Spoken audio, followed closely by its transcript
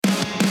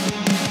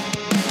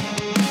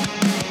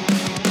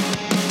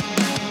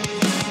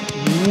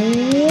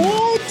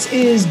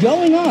Is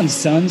going on,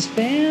 Suns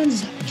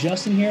fans?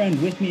 Justin here,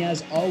 and with me,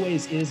 as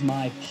always, is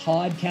my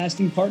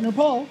podcasting partner,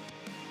 Paul.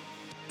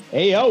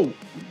 Hey, yo.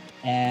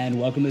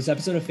 And welcome to this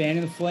episode of Fanning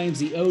the Flames,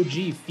 the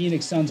OG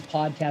Phoenix Suns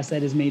podcast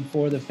that is made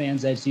for the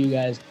fans. That's you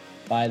guys,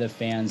 by the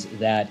fans.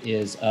 That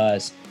is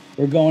us.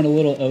 We're going a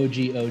little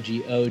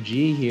OG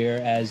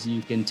here. As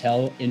you can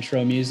tell,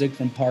 intro music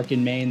from Park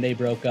and Maine. They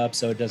broke up,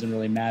 so it doesn't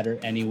really matter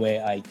anyway,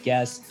 I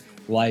guess.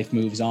 Life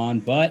moves on.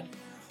 But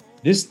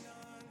this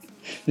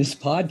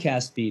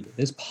podcast feed,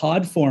 this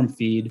Podform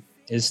feed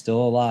is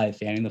still alive.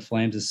 Fanning the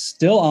Flames is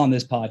still on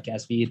this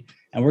podcast feed,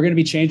 and we're going to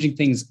be changing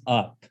things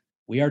up.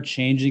 We are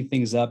changing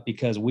things up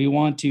because we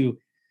want to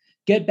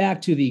get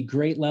back to the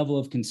great level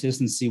of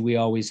consistency we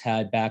always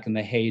had back in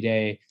the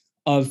heyday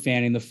of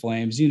Fanning the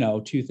Flames,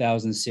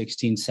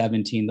 2016,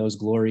 17, those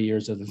glory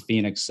years of the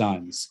Phoenix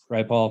Suns.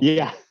 Right, Paul?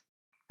 Yeah.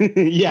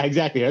 Yeah,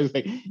 exactly. I was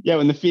like, yeah,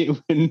 when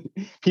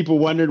people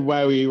wondered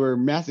why we were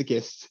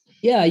masochists.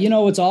 Yeah,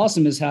 what's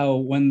awesome is how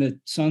when the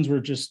Suns were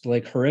just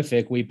like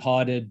horrific, we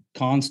potted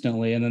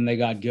constantly and then they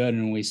got good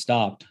and we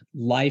stopped.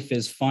 Life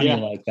is funny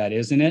like that,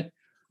 isn't it?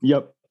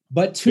 Yep.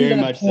 But to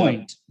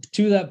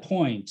that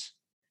point,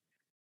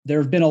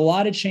 there have been a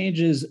lot of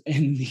changes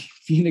in the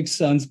Phoenix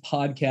Suns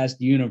podcast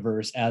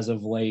universe as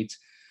of late.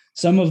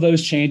 Some of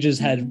those changes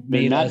had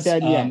made us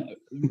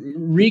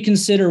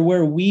reconsider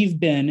where we've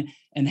been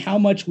and how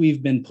much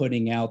we've been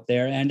putting out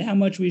there and how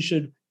much we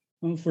should,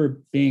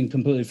 for being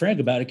completely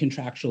frank about it,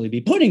 contractually be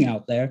putting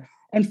out there,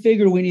 and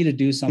figure we need to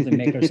do something,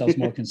 make ourselves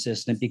more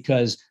consistent,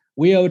 because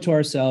we owe it to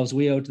ourselves,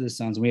 we owe it to the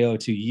Suns, we owe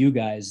it to you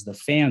guys, the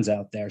fans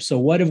out there. So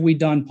what have we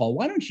done, Paul?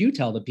 Why don't you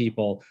tell the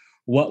people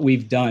what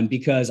we've done?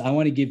 Because I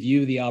want to give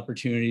you the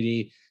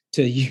opportunity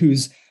to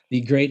use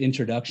the great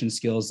introduction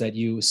skills that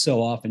you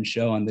so often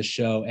show on the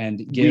show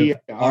and give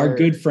our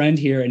good friend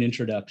here an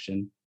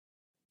introduction.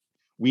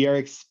 We are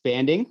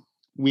expanding.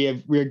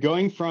 We're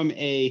going from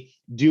a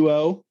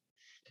duo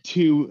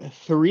to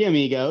three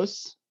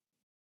amigos.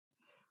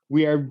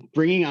 We are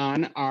bringing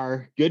on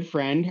our good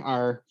friend,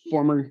 our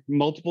former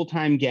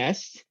multiple-time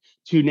guest,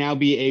 to now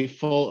be a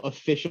full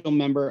official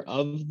member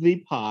of the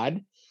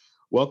pod.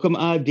 Welcome,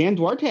 Dan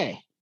Duarte.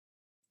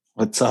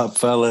 What's up,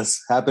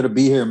 fellas? Happy to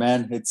be here,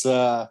 man. It's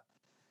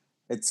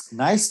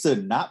nice to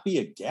not be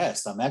a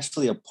guest. I'm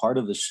actually a part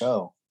of the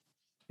show.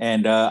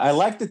 And I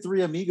like the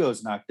three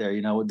amigos knocked there.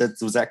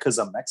 Was that because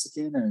I'm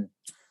Mexican or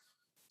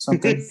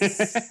something?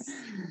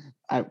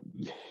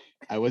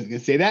 I wasn't going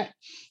to say that.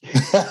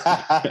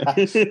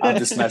 I'm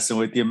just messing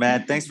with you,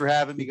 man. Thanks for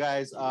having me,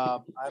 guys.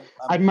 I'm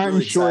Martin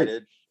really Short.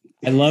 Excited.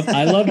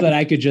 I love that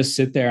I could just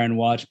sit there and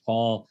watch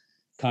Paul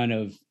kind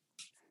of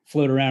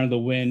float around in the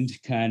wind,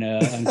 kind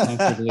of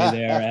uncomfortably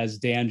there, as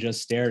Dan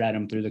just stared at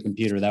him through the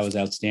computer. That was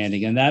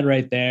outstanding. And that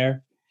right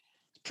there,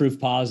 proof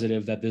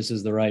positive that this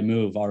is the right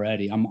move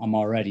already. I'm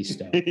already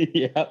stoked.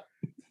 Yeah.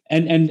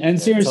 And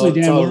seriously,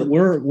 Dan,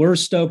 we're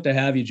stoked to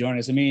have you join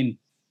us. I mean,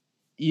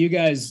 you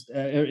guys,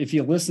 if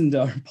you listen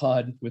to our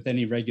pod with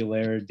any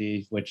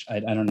regularity, which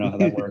I don't know how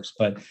that works,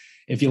 but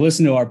if you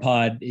listen to our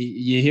pod,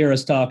 you hear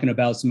us talking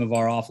about some of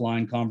our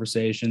offline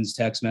conversations,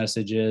 text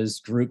messages,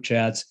 group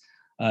chats.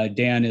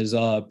 Dan is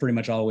pretty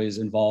much always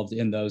involved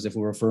in those if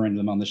we're referring to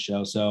them on the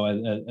show. So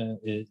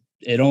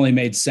it only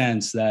made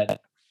sense that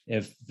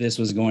if this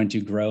was going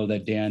to grow,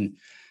 that Dan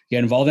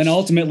get involved. And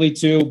ultimately,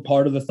 too,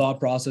 part of the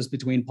thought process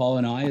between Paul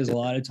and I is a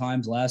lot of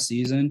times last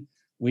season,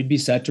 we'd be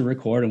set to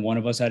record and one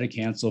of us had to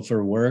cancel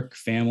for work,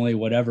 family,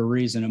 whatever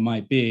reason it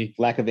might be.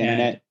 Lack of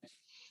internet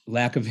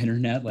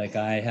like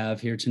I have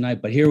here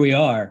tonight. But here we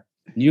are.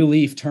 New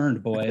leaf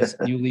turned, boys.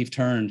 New leaf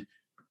turned.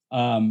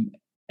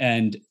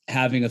 And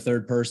having a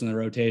third person in the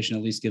rotation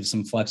at least gives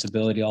some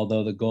flexibility,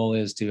 although the goal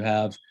is to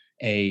have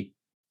a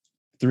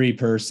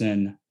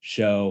 3-person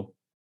show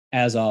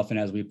as often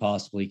as we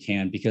possibly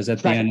can, because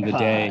at the end of the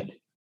day,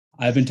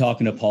 I've been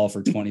talking to Paul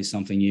for 20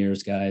 something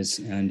years, guys,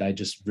 and I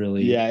just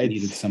really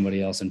needed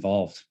somebody else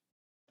involved.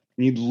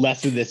 Need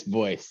less of this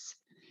voice.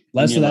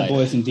 Less of that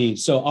voice, indeed.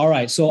 So, all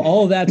right. So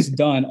all of that's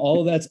done.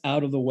 All of that's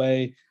out of the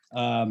way.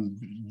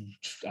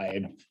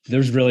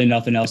 There's really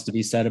nothing else to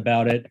be said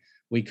about it.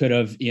 We could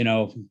have,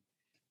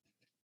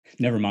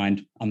 never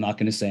mind. I'm not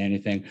going to say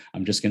anything.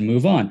 I'm just going to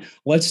move on.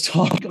 Let's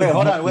talk.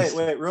 Hold on.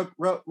 Wait,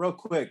 real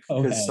quick.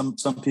 Because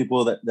some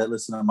people that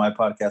listen to my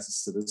podcast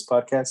listen to this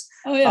podcast.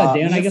 Oh yeah,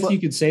 Dan, I guess you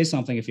could say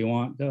something if you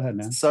want. Go ahead,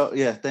 man. So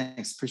yeah,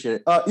 thanks.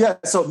 Appreciate it.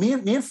 So me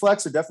and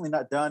Flex are definitely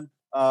not done.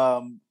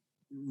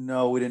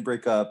 No, we didn't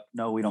break up.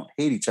 No, we don't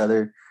hate each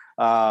other.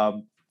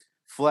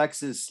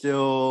 Flex is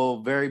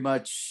still very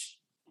much,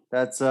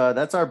 that's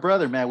our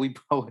brother, man.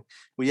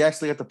 We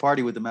actually got to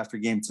party with him after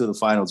game 2 of the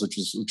finals, which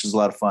was a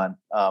lot of fun.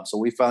 So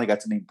we finally got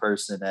to meet in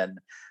person, and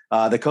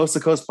the Coast to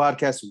Coast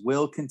podcast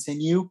will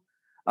continue.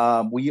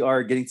 We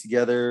are getting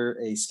together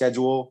a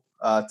schedule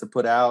to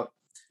put out.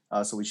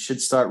 So we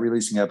should start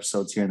releasing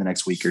episodes here in the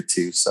next week or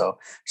two. So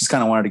just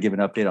kind of wanted to give an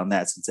update on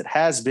that, since it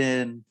has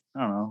been,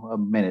 I don't know, a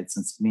minute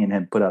since me and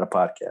him put out a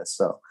podcast.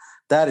 So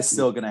that is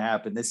still going to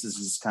happen. This is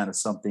just kind of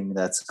something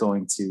that's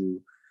going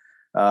to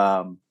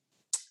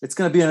it's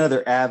going to be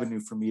another avenue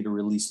for me to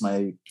release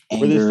my Or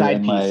the anger side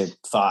and my piece.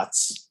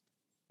 thoughts.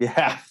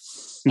 Yeah.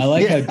 I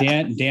like Yeah.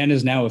 how Dan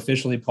is now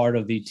officially part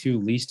of the 2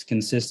 least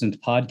consistent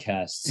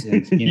podcasts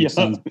in Phoenix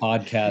Suns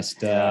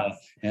podcast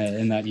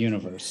in that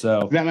universe.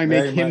 So that might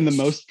make Very him the much.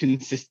 most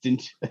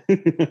consistent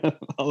of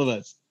all of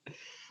us.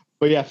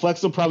 But yeah,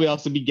 Flex will probably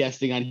also be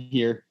guesting on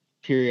here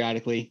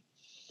periodically.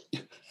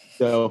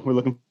 So we're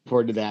looking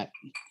forward to that.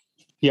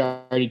 He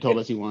already told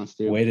us he wants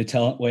to. way to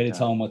tell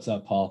him what's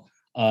up, Paul.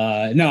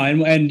 No,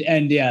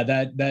 and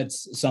yeah,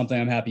 that's something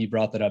I'm happy you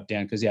brought that up,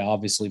 Dan, because yeah,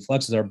 obviously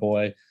Flex is our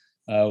boy.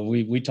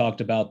 We talked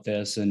about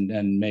this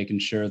and making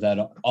sure that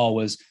all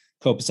was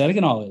copacetic,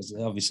 and always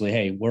obviously,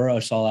 hey, we're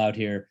us all out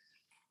here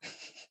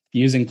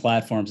using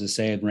platforms to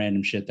say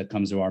random shit that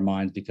comes to our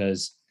minds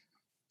because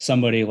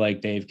somebody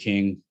like Dave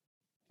King,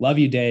 love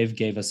you, Dave,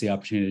 gave us the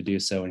opportunity to do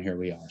so, and here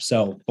we are.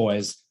 So,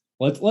 boys,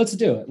 let's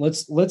do it.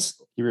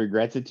 Let's. He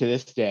regrets it to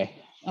this day.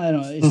 I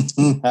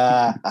don't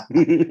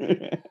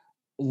know.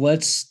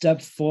 Let's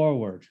step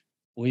forward.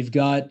 We've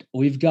got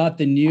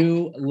the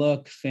new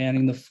look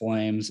fanning the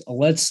flames.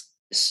 Let's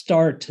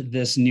start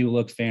this new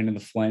look fanning the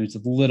flames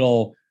with a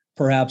little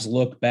perhaps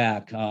look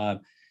back.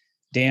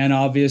 Dan,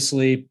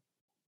 obviously,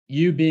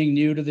 you being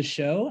new to the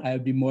show, I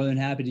would be more than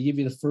happy to give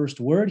you the first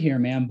word here,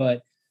 man.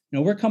 But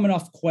we're coming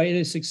off quite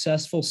a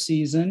successful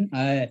season.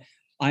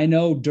 I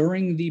know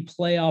during the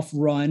playoff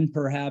run,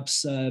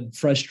 perhaps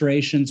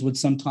frustrations would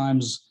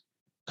sometimes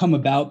come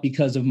about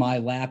because of my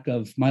lack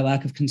of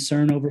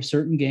concern over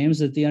certain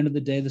games. At the end of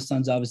the day, the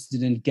Suns obviously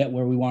didn't get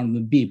where we wanted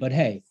them to be. But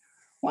hey,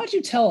 why don't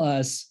you tell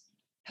us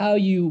how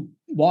you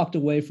walked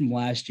away from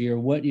last year,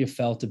 what you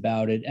felt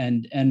about it,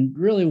 and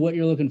really what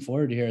you're looking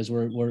forward to here as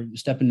we're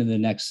stepping into the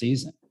next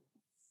season.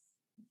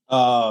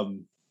 I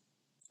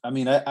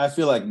mean, I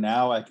feel like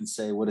now I can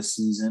say what a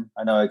season.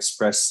 I know I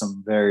expressed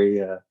some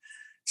very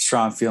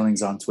strong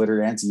feelings on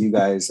Twitter and to you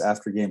guys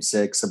after Game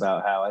 6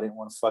 about how I didn't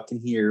want to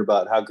fucking hear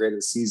about how great of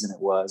a season it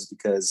was,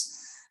 because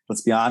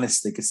let's be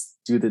honest, they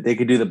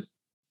could do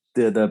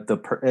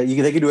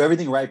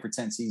everything right for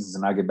 10 seasons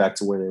and not get back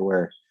to where they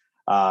were.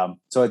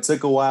 So it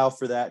took a while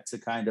for that to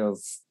kind of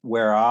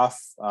wear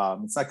off.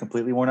 It's not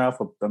completely worn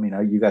off. I mean,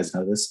 you guys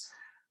know this,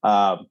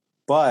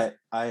 but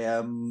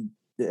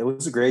it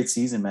was a great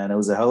season, man. It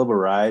was a hell of a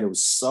ride. It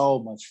was so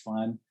much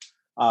fun.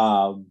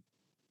 From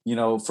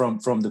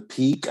the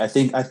peak, I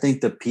think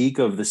the peak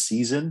of the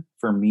season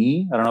for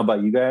me, I don't know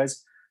about you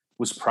guys,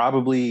 was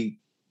probably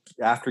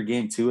after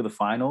Game 2 of the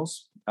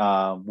finals.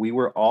 We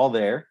were all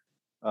there,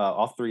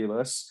 all 3 of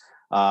us.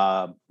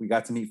 We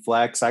got to meet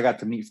Flex. I got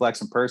to meet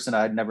Flex in person.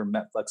 I had never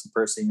met Flex in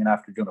person even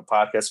after doing a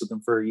podcast with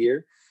him for a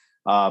year.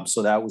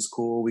 So that was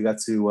cool. We got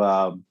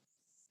to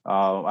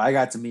I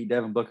got to meet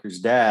Devin Booker's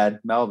dad,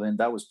 Melvin.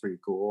 That was pretty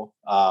cool.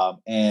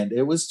 And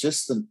it was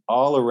just an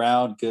all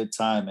around good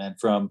time, man,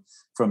 from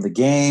the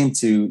game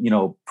to,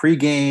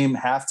 pregame,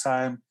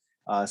 halftime,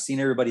 seeing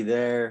everybody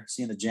there,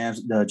 seeing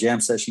the jam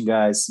session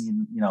guys,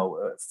 seeing,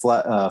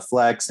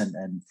 Flex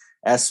and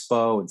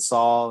Espo and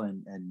Saul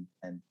and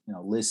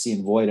Lissy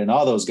and Void and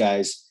all those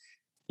guys,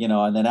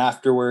 and then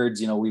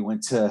afterwards, we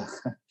went to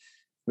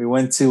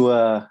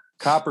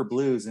Copper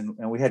Blues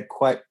and we had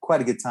quite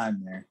a good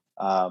time there.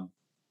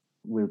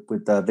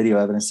 With video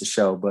evidence to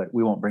show, but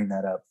we won't bring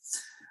that up.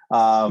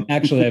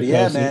 Actually,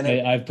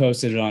 I've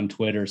posted it on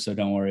Twitter, so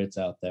don't worry, it's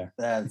out there.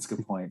 That's a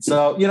good point.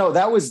 So,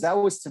 that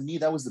was to me,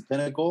 that was the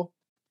pinnacle.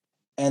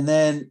 And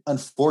then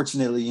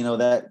unfortunately,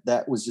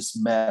 that was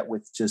just met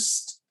with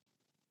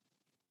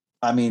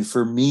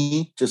for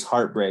me, just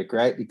heartbreak,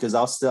 right? Because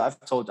I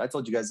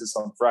told you guys this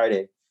on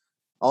Friday.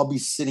 I'll be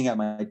sitting at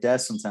my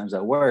desk sometimes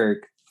at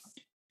work,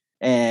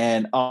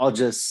 and I'll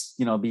just,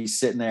 be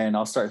sitting there and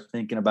I'll start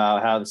thinking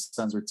about how the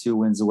Suns were 2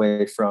 wins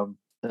away from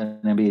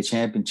an NBA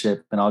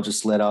championship. And I'll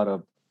just let out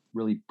a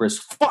really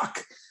brisk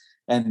fuck.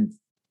 And,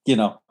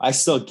 I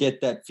still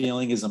get that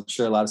feeling, as I'm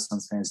sure a lot of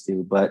Suns fans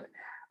do. But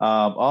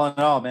all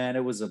in all, man,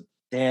 it was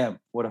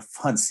what a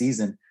fun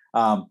season.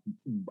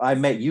 I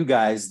met you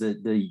guys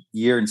the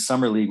year in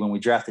Summer League when we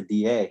drafted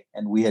DA,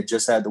 and we had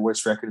just had the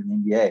worst record in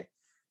the NBA.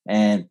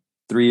 And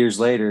 3 years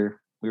later,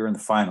 we were in the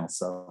finals.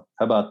 So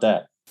how about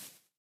that?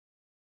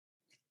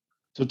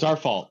 So it's our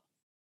fault.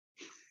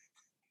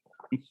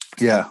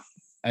 Yeah.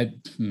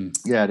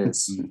 Yeah, it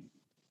is.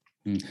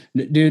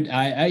 Dude,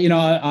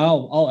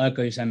 I'll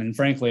echo you, Simon.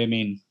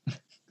 Frankly,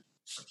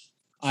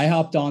 I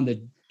hopped on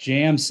the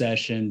jam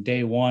session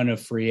day 1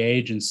 of free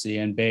agency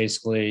and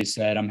basically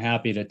said, I'm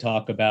happy to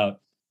talk about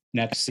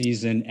next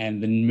season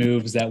and the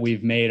moves that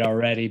we've made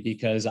already,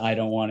 because I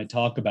don't want to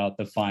talk about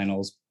the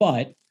finals,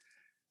 but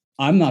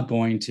I'm not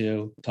going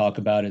to talk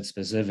about it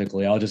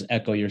specifically. I'll just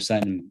echo your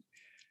sentiment.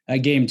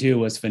 Game 2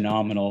 was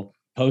phenomenal.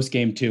 Post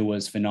Game 2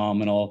 was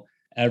phenomenal.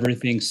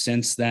 Everything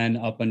since then,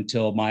 up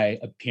until my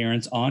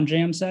appearance on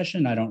Jam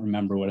Session, I don't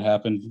remember what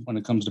happened when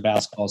it comes to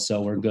basketball,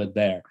 so we're good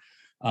there.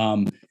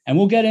 And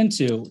we'll get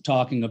into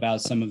talking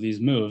about some of these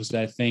moves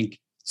that I think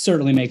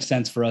certainly makes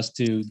sense for us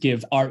to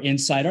give our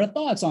insight, our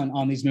thoughts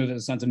on these moves that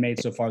the Suns have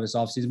made so far this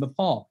offseason. But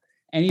Paul,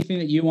 anything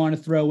that you want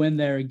to throw in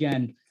there?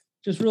 Again,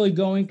 really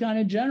going kind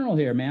of general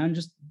here, man.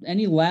 Just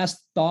any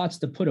last thoughts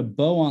to put a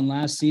bow on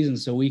last season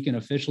so we can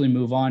officially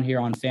move on here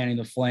on Fanning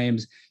the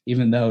Flames,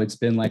 even though it's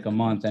been like a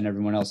month and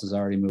everyone else has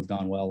already moved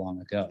on well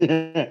long ago.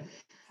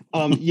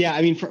 Yeah,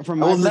 I mean, from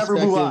my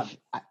perspective,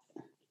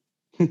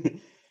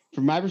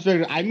 from my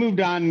perspective, I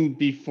moved on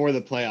before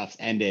the playoffs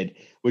ended,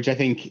 which I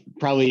think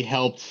probably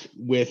helped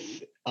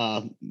with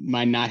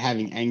my not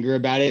having anger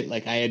about it.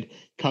 Like I had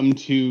come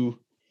to,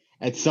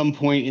 at some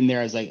point in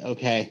there, I was like,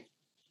 okay,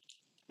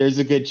 there's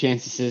a good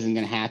chance this isn't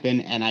going to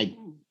happen. And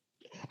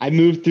I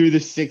moved through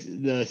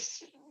the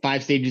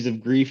 5 stages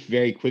of grief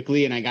very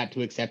quickly, and I got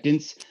to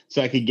acceptance,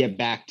 so I could get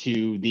back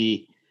to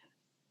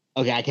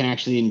okay, I can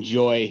actually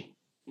enjoy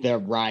the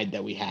ride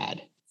that we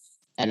had.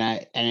 And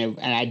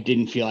I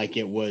didn't feel like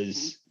it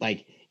was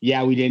like,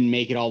 yeah, we didn't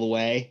make it all the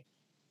way.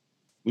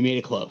 We made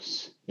it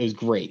close. It was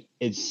great.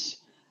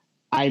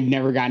 I've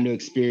never gotten to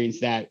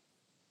experience that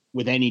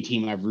with any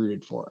team I've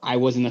rooted for. I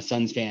wasn't a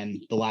Suns fan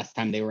the last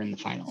time they were in the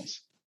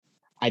finals.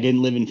 I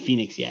didn't live in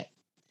Phoenix yet.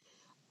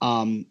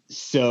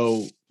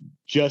 So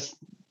just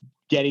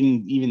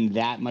getting even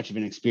that much of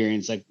an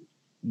experience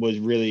was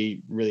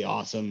really, really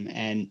awesome.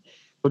 And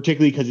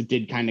particularly because it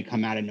did kind of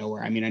come out of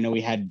nowhere. I mean, I know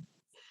we had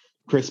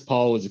Chris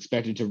Paul was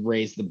expected to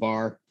raise the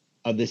bar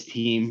of this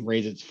team,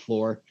 raise its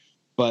floor,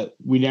 but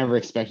we never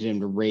expected him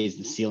to raise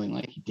the ceiling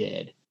like he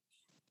did.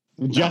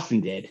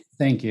 Justin did.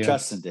 Thank you.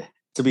 Justin did.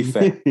 To be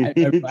fair.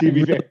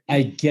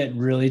 I get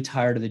really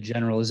tired of the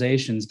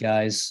generalizations,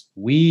 guys.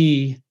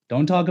 We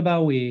don't talk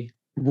about we.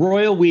 The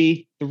royal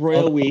we.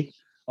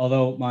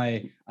 Although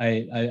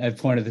I've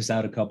pointed this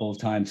out a couple of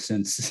times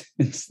since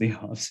the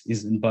off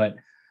season, but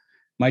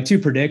my 2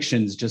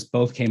 predictions just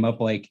both came up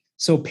like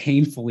so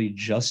painfully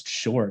just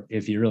short,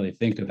 if you really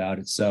think about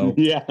it. So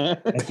yeah,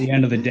 at the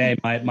end of the day,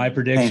 my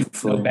prediction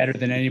is no better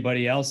than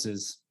anybody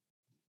else's.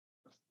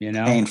 You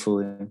know,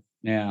 painfully.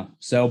 Yeah.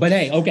 So, but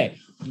hey, okay,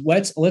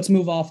 let's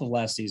move off of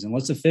last season.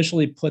 Let's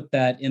officially put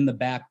that in the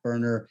back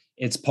burner.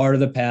 It's part of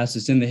the past.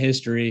 It's in the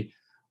history.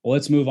 Well,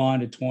 let's move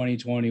on to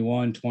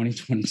 2021,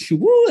 2022.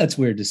 Woo, that's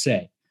weird to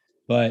say,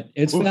 but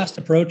it's fast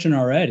approaching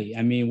already.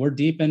 I mean, we're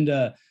deep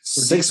into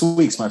 6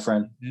 weeks, my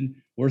friend. And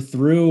we're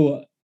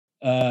through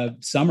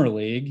summer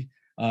league.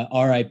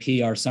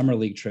 RIP our summer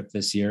league trip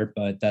this year,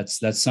 but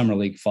that's summer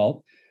league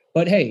fault.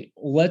 But hey,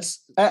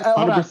 let's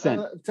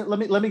 100%.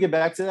 Let me get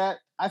back to that.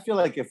 I feel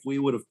like if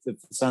the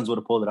Suns would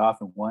have pulled it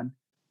off and won,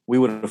 we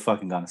would have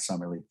fucking gone to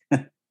summer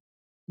league.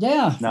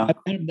 Yeah. No.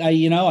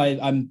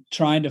 I'm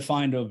trying to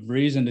find a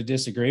reason to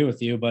disagree with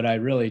you, but I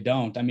really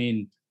don't. I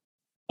mean,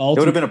 it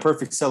would have been a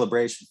perfect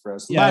celebration for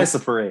us. Yeah, minus the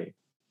parade.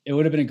 It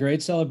would have been a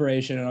great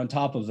celebration. And on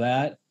top of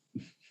that,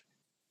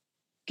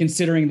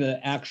 considering the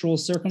actual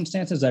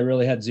circumstances, I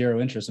really had zero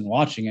interest in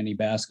watching any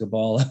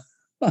basketball.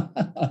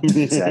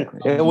 Exactly.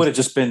 We would have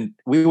just been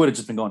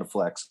going to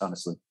flex,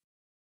 honestly.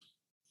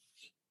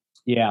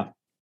 Yeah.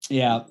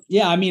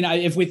 I mean,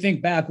 if we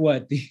think back,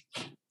 what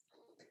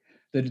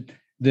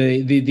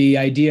the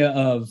idea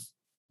of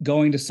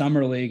going to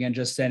summer league and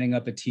just setting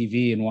up a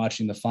TV and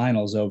watching the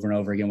finals over and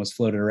over again was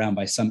floated around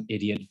by some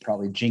idiot,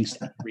 probably jinxed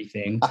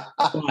everything.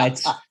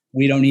 But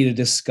we don't need to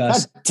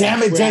discuss. God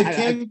damn it, Dave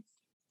King.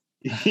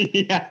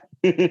 Yeah.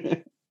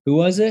 Who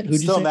was it? Who'd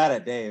Still mad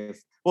at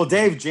Dave. Well,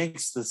 Dave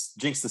jinxed the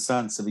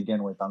Suns to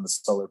begin with on the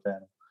solar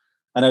panel.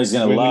 I know he's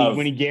gonna love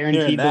when he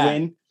guaranteed the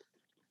win.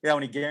 Yeah,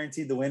 when he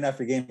guaranteed the win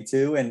after game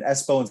 2, and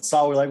Espo and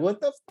Saul were like,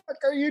 "What the fuck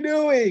are you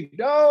doing?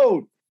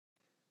 No!"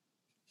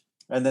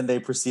 And then they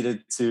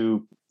proceeded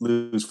to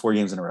lose 4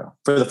 games in a row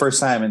for the first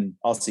time in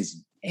all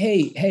season.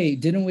 Hey,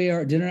 didn't I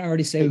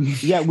already say?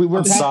 Yeah,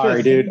 we're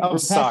sorry, dude. I'm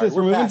sorry.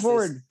 We're moving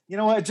forward. This. You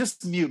know what?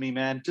 Just mute me,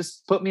 man.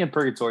 Just put me in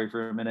purgatory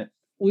for a minute.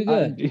 We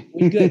good.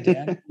 We good,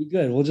 Dan. We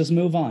good. We'll just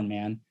move on,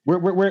 man.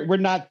 We're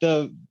not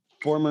the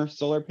former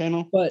solar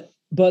panel, but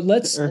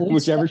let's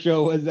whichever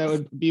show was that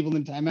would put people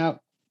in timeout.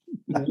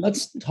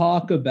 Let's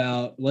talk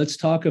about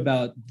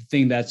the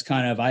thing that's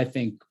kind of, I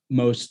think,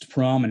 most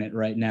prominent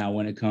right now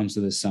when it comes to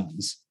the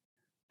Suns.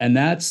 And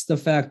that's the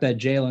fact that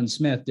Jalen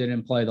Smith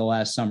didn't play the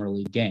last summer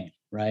league game,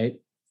 right?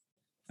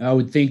 I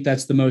would think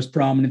that's the most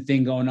prominent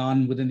thing going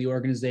on within the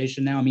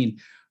organization now. I mean,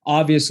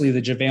 obviously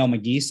the JaVale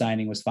McGee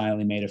signing was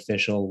finally made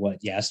official,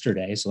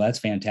 yesterday. So that's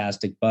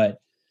fantastic. But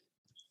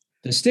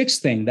the Sticks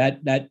thing,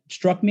 that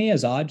struck me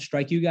as odd.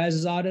 Strike you guys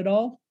as odd at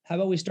all? How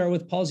about we start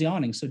with Paul's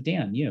yawning? So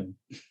Dan, you.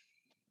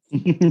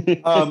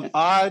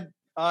 Odd,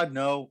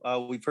 no.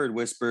 We've heard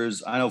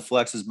whispers. I know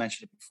Flex has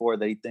mentioned it before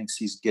that he thinks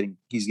he's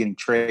getting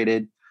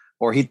traded,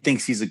 or he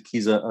thinks he's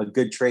a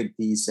good trade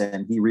piece,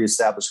 and he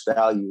reestablished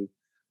value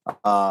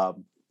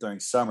during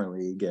summer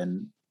league.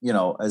 And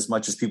as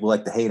much as people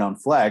like to hate on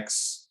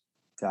Flex,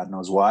 God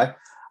knows why,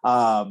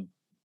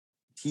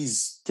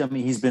 he's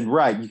been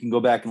right. You can go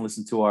back and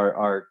listen to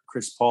our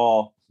Chris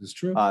Paul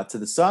to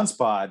the Suns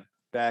pod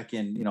back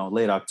in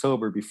late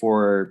October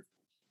before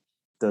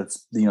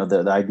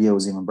the idea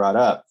was even brought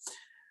up.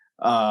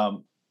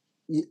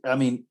 I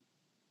mean,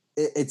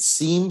 it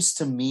seems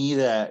to me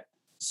that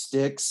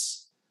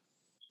Sticks,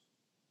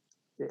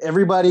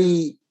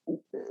 everybody,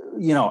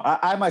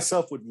 I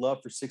myself would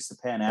love for Six to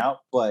pan out,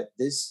 but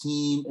this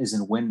team is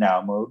in win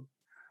now mode.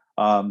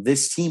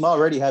 This team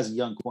already has a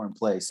young core in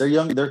place.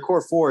 Their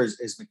core four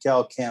is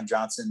Mikal, Cam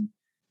Johnson,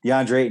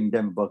 DeAndre Ayton,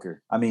 Devin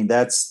Booker. I mean,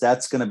 that's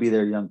going to be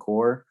their young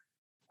core.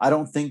 I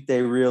don't think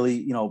they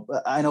really,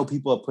 I know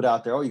people have put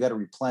out there, oh, you got to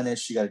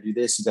replenish, you got to do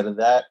this, you got to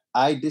that.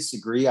 I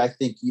disagree. I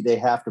think they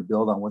have to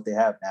build on what they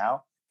have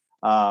now.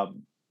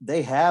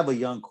 They have a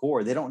young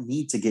core. They don't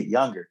need to get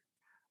younger.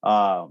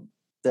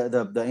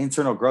 The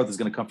internal growth is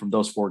going to come from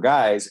those four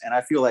guys. And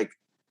I feel like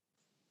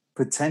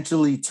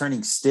potentially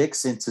turning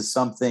Sticks into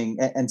something,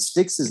 and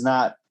Sticks he's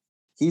not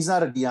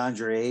a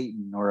DeAndre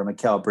Ayton or a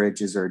Mikal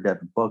Bridges or a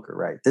Devin Booker,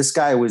 right? This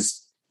guy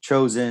was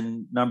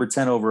chosen number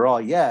 10 overall,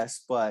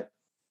 yes, but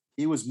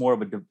he was more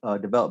of a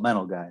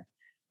developmental guy.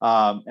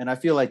 And I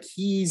feel like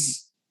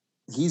he's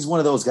one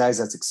of those guys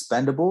that's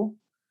expendable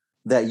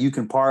that you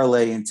can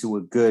parlay into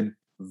a good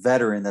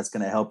veteran that's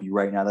going to help you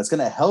right now. That's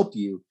going to help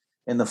you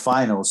in the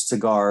finals to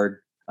guard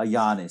a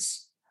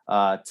Giannis,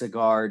 to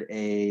guard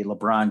a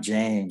LeBron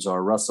James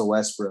or Russell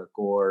Westbrook,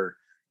 or,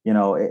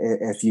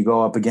 if you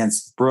go up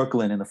against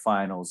Brooklyn in the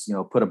finals,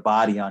 put a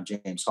body on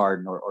James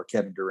Harden or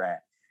Kevin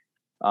Durant,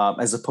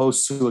 as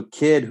opposed to a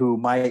kid who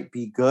might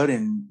be good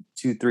in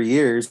 2-3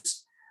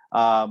 years.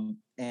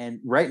 And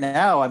right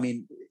now, I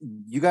mean,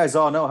 you guys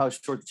all know how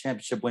short the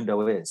championship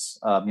window is.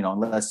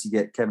 Unless you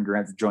get Kevin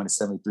Durant to join a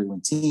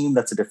 73-win team,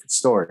 that's a different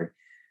story.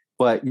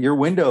 But your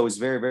window is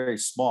very, very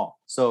small.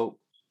 So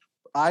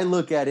I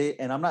look at it,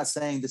 and I'm not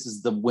saying this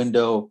is the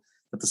window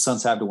that the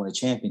Suns have to win a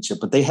championship,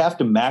 but they have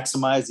to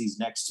maximize these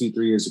next 2-3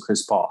 years of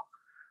Chris Paul,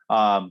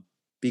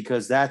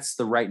 because that's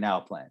the right now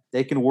plan.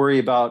 They can worry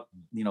about,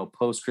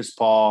 post Chris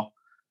Paul,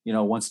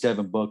 once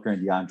Devin Booker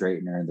and DeAndre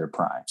Ayton are in their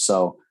prime.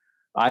 So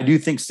I do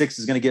think Six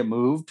is going to get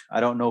moved. I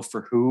don't know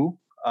for who.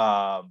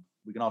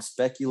 We can all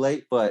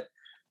speculate, but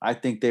I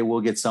think they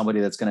will get somebody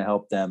that's going to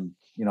help them,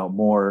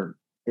 more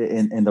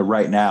in the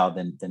right now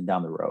than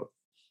down the road.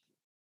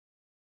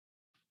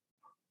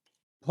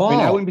 Paul. I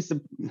mean, I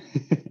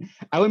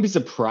wouldn't be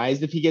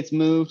surprised if he gets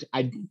moved.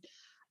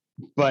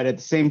 But at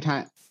the same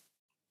time,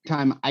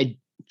 I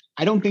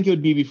don't think it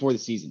would be before the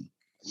season.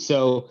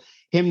 So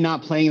him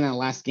not playing in that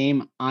last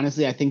game,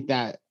 honestly, I think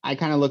that I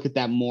kind of look at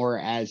that more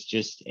as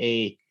just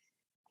he's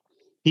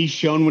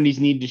shown what he's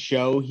needed to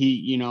show.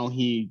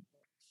 He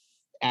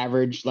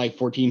averaged like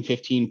 14,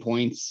 15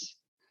 points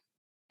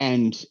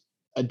and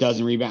a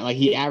dozen rebounds. Like,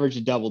 he averaged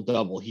a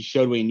double-double. He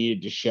showed what he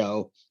needed to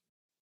show.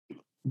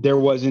 There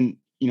wasn't,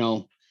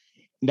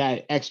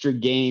 that extra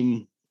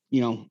game,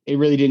 it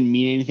really didn't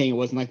mean anything. It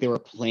wasn't like they were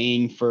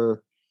playing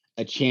for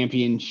a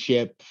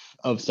championship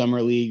of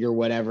Summer League or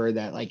whatever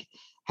that like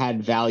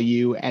had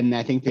value. And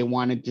I think they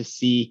wanted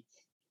to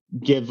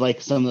give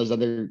like some of those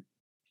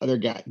other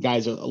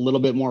guys a little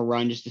bit more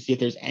run, just to see if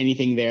there's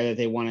anything there that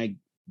they want to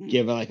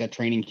give like a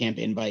training camp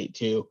invite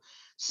to.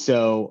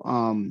 So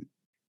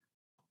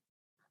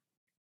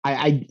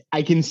I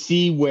can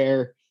see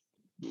where,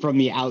 from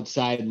the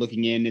outside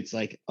looking in, it's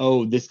like,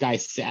 oh, this guy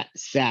sat.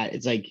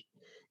 It's like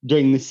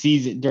during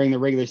the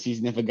regular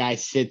season, if a guy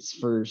sits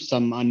for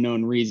some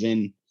unknown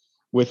reason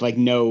with like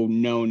no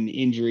known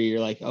injury, you're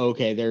like, oh,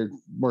 okay, they're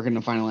working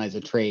to finalize a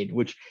trade,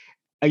 which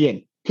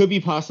again could be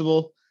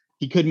possible.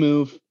 He could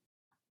move.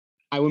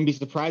 I wouldn't be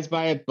surprised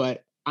by it,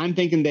 but I'm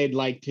thinking they'd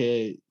like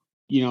to,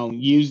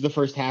 use the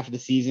first half of the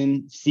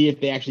season, see if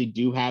they actually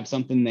do have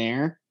something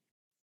there.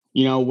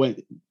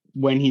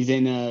 When he's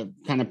in a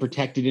kind of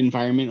protected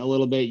environment a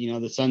little bit,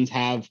 the Suns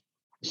have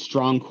a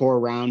strong core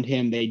around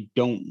him. They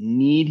don't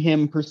need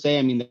him per se.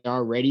 I mean, they're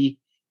already,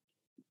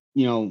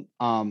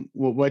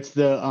 what's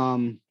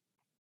the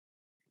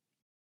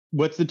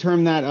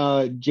term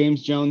that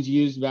James Jones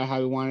used about how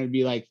he wanted to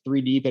be like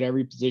 3 deep at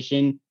every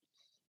position?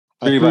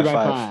 3 by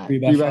 5. 3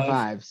 by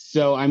 5.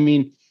 So, I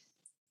mean,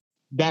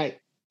 that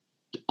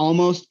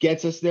almost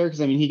gets us there,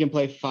 because I mean, he can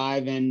play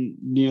 5, and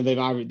they're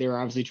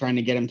obviously trying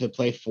to get him to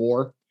play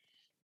 4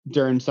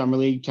 during Summer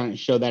League, trying to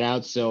show that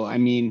out. So, I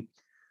mean,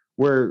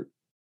 if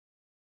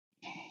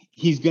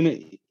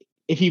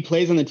he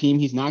plays on the team,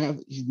 he's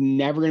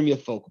never going to be a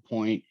focal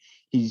point.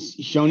 He's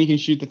shown he can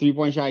shoot the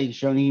 3-point shot. He's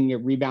shown he can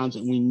get rebounds,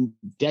 and we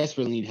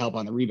desperately need help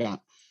on the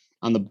rebound,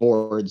 on the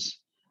boards.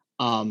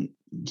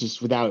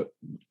 Just without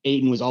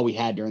Ayton was all we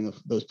had during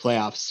those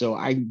playoffs. So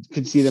I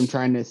could see them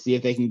trying to see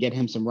if they can get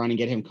him some run and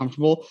get him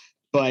comfortable.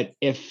 But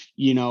if,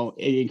 it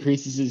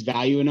increases his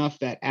value enough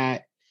that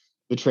at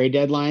the trade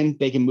deadline,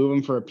 they can move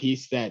him for a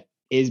piece that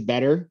is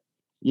better,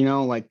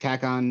 like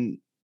tack on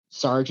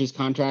Sarge's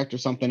contract or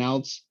something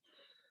else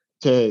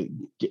to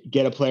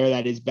get a player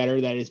that is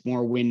better, that is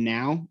more win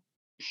now.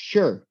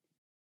 Sure.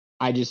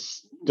 I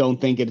just don't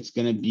think it's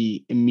going to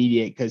be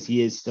immediate, because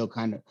he is still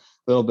kind of a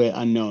little bit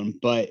unknown.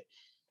 But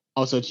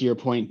also, to your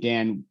point,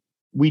 Dan,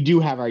 we do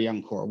have our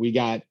young core. We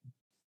got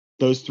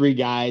those 3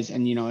 guys.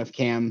 And, if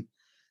Cam,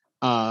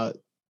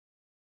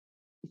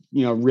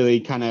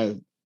 really kind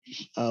of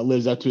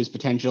lives up to his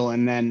potential.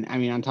 And then, I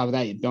mean, on top of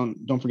that,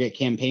 don't forget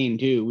Cam Payne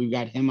too. We've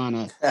got him on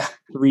a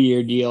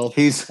 3-year deal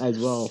as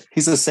well.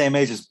 He's the same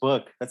age as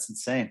Book. That's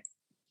insane.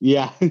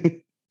 Yeah.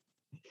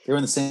 They were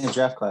in the same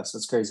draft class.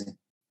 That's crazy.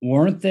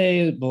 Weren't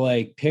they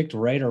like picked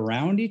right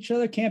around each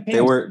other? Campaign.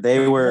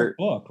 They were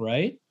Book,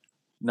 right?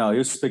 No, he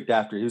was picked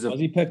after. He was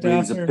he picked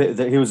after?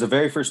 He was the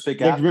very first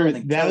pick after. Remember,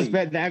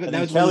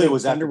 that was Kelly when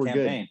was after were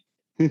Campaign.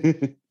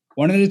 Good.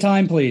 One at a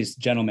time, please,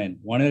 gentlemen.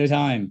 One at a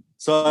time.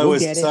 So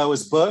it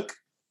was Book.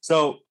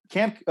 So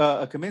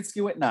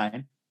Kaminsky went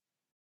 9,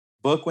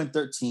 Book went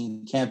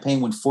 13,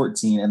 Campaign went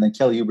 14, and then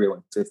Kelly Oubre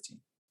went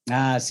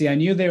 15. See, I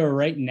knew they were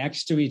right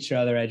next to each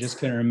other. I just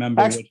couldn't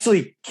remember.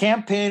 Actually,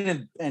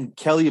 Campaign and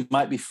Kelly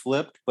might be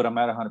flipped, but I'm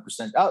not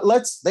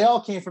 100%. They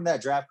all came from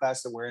that draft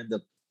class that were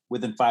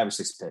within 5 or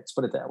 6 picks.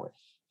 Put it that way.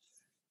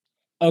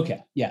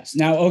 Okay. Yes.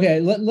 Now, okay.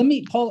 Let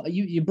me, Paul.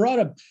 You brought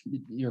up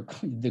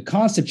the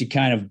concept you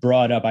kind of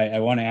brought up. I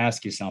want to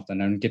ask you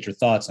something and get your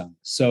thoughts on it.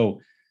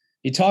 So,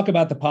 you talk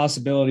about the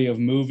possibility of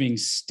moving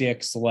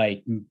Sticks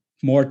like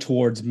more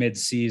towards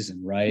mid-season,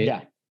 right?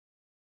 Yeah.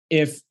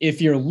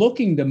 If you're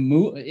looking to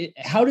move,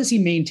 how does he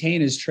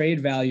maintain his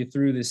trade value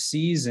through the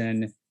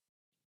season?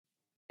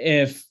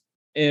 How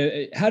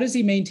does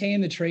he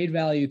maintain the trade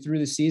value through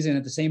the season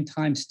at the same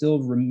time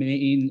still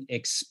remain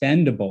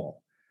expendable?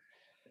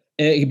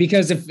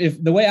 Because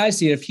if the way I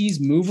see it, if he's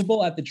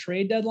movable at the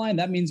trade deadline,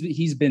 that means that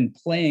he's been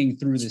playing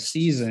through the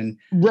season,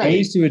 right, at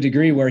least to a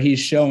degree where he's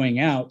showing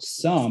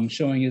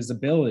his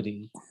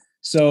ability.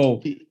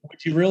 So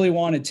would you really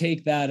want to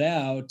take that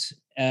out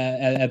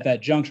at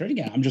that juncture?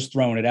 Again, I'm just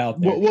throwing it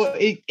out there. Well,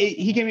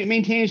 he can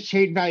maintain his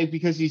trade value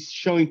because he's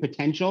showing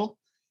potential.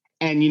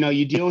 And,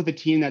 you deal with a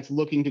team that's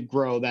looking to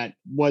grow. That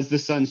was the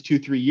Suns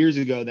 2-3 years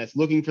ago. That's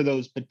looking for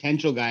those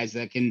potential guys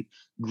that can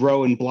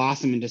grow and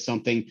blossom into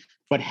something,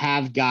 but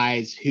have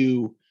guys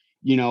who,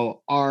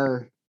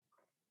 are,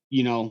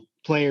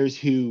 players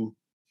who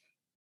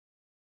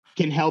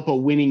can help a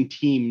winning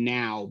team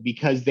now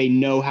because they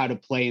know how to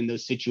play in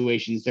those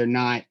situations. They're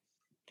not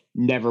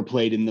never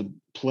played in the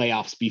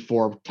playoffs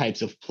before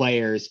types of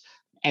players,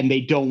 and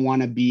they don't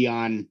want to be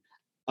on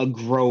a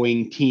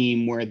growing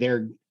team where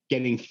they're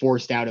getting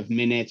forced out of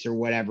minutes or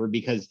whatever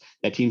because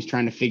that team's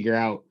trying to figure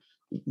out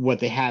what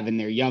they have in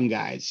their young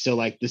guys. So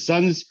like the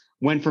Suns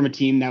went from a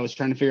team that was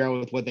trying to figure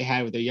out what they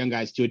had with their young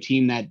guys to a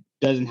team that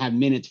doesn't have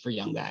minutes for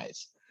young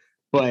guys.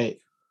 But,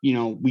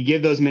 we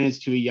give those minutes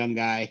to a young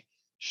guy,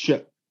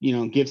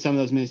 give some of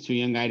those minutes to a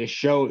young guy to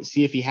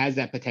see if he has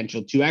that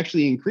potential to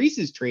actually increase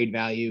his trade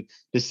value,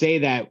 to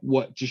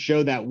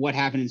show that what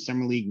happened in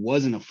Summer League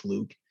wasn't a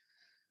fluke.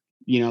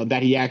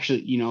 That he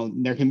actually,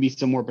 there can be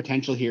some more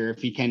potential here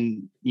if he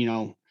can,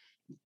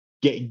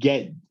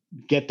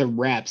 get the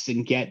reps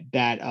and get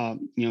that,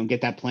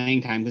 get that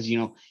playing time. Cause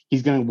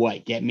he's going to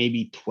get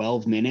maybe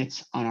 12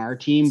 minutes on our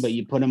team, but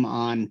you put him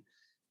on,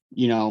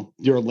 the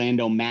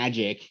Orlando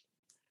Magic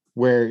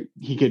where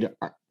he could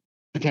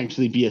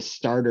potentially be a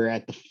starter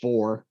at the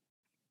 4,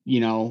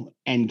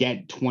 and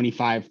get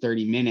 25,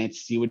 30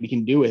 minutes, see what he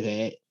can do with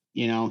it.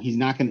 He's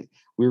not going to,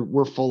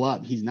 we're full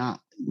up. He's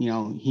not,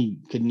 he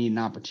could need an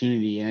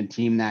opportunity in a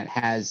team that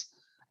has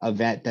a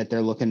vet that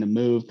they're looking to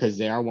move because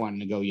they are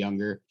wanting to go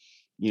younger.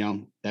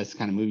 That's the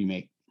kind of move you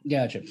make.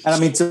 Gotcha. And I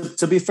mean,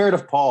 to be fair to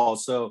Paul,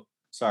 to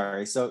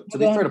be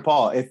fair to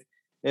Paul,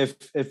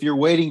 if you're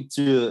waiting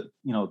to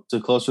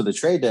close to the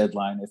trade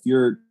deadline, if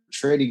you're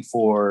trading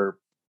for,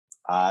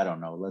 I don't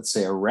know, let's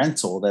say a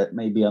rental that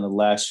may be on the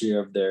last year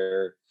of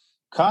their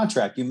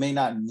contract, you may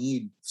not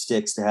need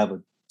Sticks to have a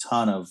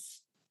ton of,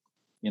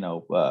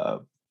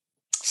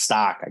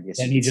 stock, I guess.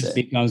 And he just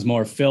becomes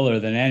more filler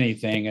than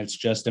anything. It's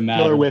just a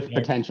matter filler with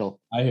potential.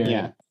 I hear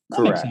you.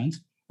 Correct.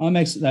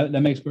 Makes sense.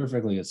 That makes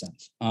perfectly good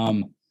sense.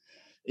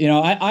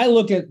 I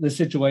look at the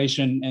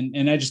situation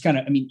and I just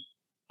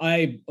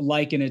I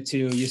liken it to,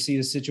 you see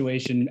the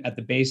situation at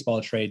the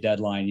baseball trade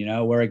deadline,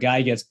 where a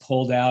guy gets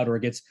pulled out or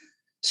gets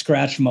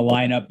scratched from a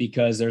lineup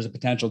because there's a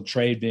potential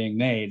trade being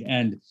made.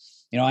 And,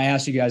 I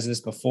asked you guys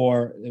this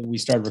before we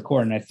started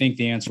recording. I think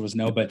the answer was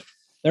no, but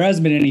there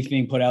hasn't been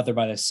anything put out there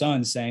by the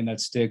Suns saying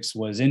that Sticks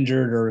was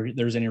injured or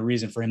there's any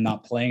reason for him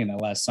not playing in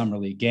that last Summer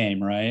League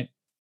game, right?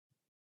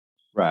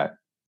 Right.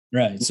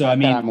 So,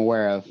 I'm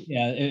aware of.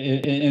 Yeah.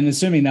 And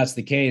assuming that's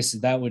the case,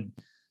 that would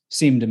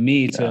seem to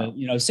me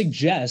to,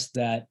 suggest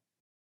that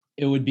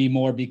it would be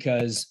more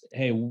because,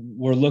 hey,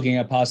 we're looking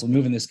at possibly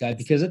moving this guy,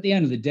 because at the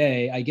end of the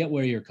day, I get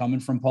where you're coming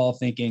from, Paul,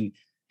 thinking,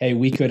 hey,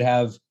 we could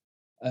have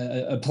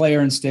a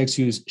player in Sticks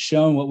who's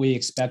shown what we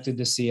expected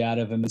to see out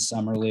of him in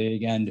Summer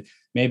League. And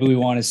maybe we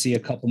want to see a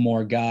couple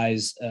more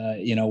guys,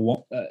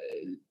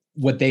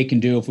 what they can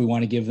do if we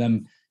want to give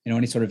them,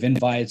 any sort of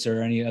invites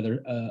or any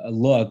other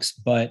looks.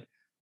 But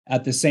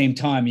at the same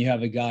time, you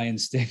have a guy in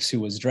Sticks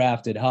who was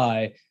drafted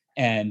high,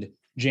 and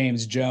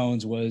James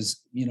Jones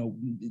was,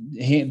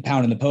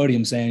 pounding the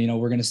podium saying,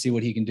 we're going to see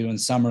what he can do in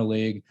Summer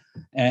League.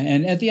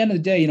 And at the end of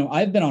the day,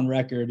 I've been on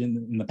record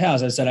in the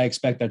past. I said, I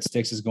expect that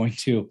Sticks is going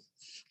to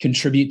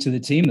contribute to the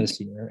team this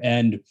year.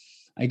 And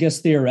I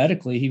guess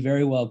theoretically he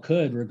very well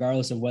could,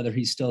 regardless of whether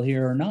he's still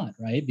here or not.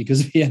 Right.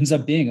 Because if he ends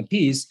up being a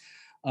piece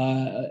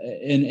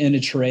in a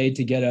trade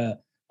to get a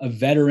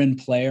veteran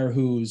player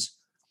who's,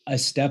 a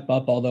step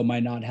up, although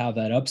might not have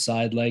that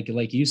upside.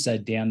 Like you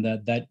said, Dan,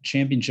 that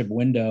championship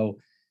window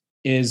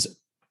is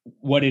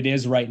what it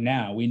is right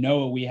now. We know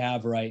what we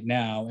have right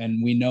now,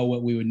 and we know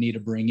what we would need to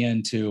bring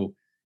in to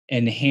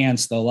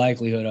enhance the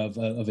likelihood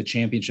of a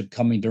championship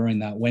coming during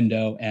that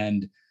window,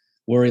 and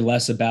worry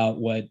less about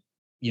what,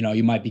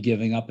 you might be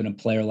giving up in a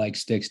player like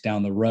Sticks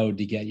down the road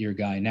to get your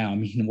guy now. I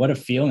mean, what a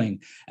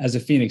feeling as a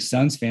Phoenix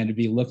Suns fan to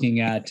be looking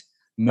at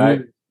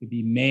moves to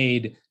be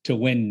made to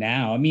win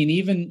now. I mean,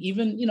 even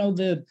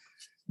the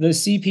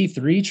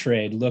CP3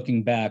 trade,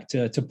 looking back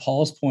to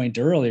Paul's point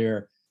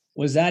earlier,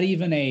 was that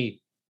even the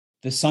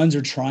Suns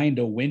are trying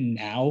to win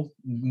now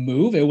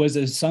move? It was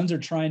the Suns are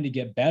trying to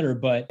get better,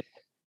 but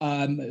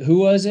who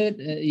was it,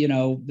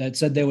 that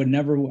said they would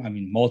never,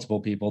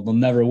 multiple people, they'll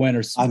never win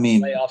or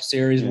playoff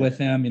series with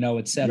him,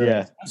 et cetera.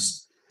 Yeah.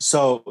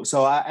 So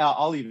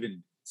I'll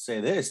even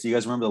say this. Do you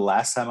guys remember the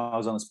last time I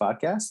was on this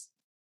podcast?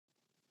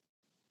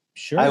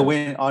 Sure. I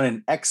went on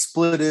an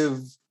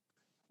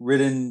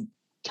expletive-ridden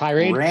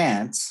tirade,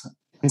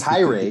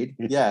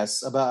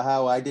 yes, about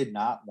how I did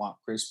not want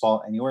Chris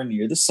Paul anywhere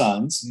near the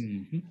Suns,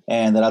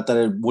 and that I thought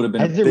it would have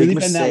been a big mistake. Has it really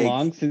been that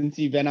long since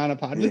you've been on a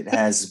podcast? It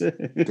has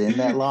been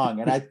that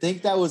long, and I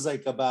think that was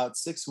like about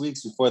 6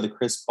 weeks before the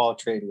Chris Paul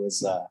trade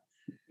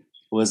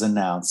was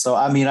announced. So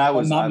I'm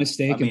not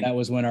mistaken, that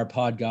was when our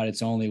pod got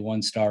its only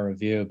 1-star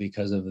review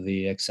because of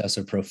the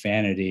excessive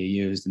profanity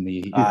used in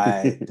the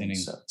I think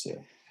so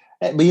too.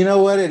 But you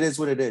know what? It is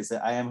what it is.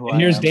 I am who I am.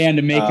 Here's Dan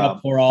to make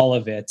up for all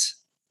of it.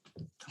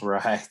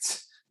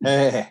 Right.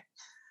 Hey.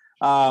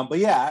 But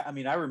yeah,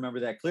 I remember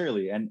that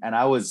clearly, and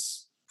I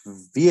was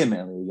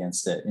vehemently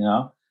against it,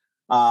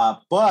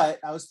 but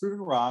I was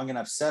proven wrong, and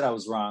I've said I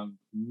was wrong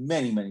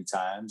many, many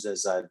times,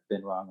 as I've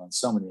been wrong on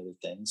so many other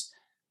things.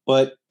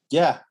 But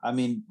yeah,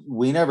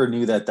 we never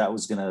knew that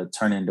was going to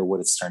turn into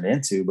what it's turned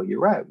into, but you're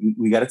right.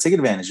 We got to take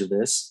advantage of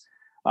this.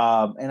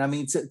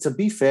 And to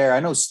be fair, I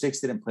know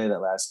Sticks didn't play that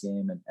last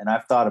game, and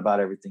I've thought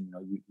about everything.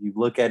 You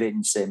look at it and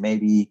you say,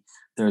 maybe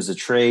there's a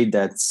trade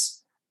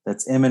that's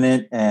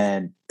imminent,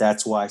 and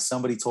that's why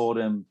somebody told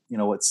him,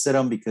 sit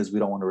him, because we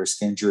don't want to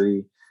risk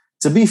injury.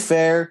 To be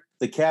fair,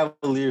 the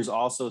Cavaliers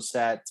also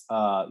sat,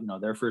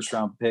 their first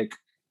round pick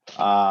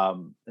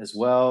as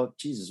well.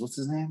 Jesus, what's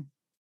his name?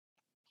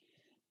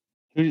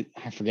 I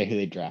forget who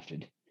they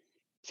drafted.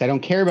 So I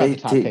don't care about the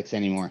top picks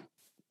anymore.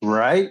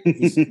 Right?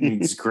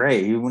 He's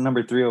great. He went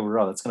number 3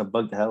 overall. That's going to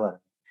bug the hell out of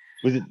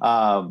me. Was it?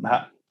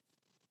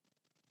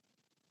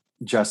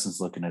 Justin's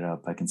looking it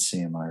up. I can see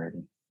him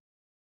already.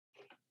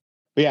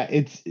 But yeah,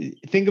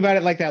 think about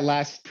it like that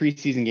last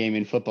preseason game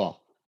in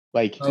football.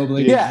 Like,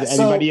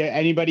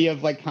 anybody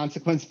of like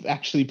consequence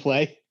actually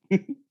play?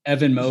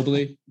 Evan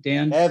Mobley,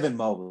 Dan. Evan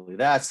Mobley,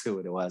 that's who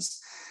it was.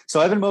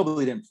 So Evan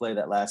Mobley didn't play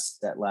that last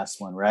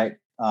one, right?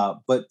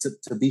 But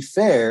to be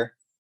fair,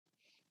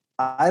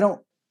 I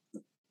don't.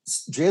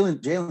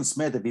 Jalen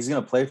Smith, if he's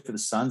going to play for the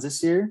Suns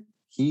this year,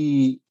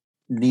 he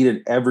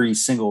needed every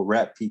single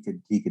rep he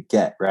could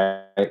get,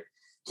 right?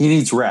 He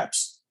needs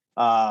reps.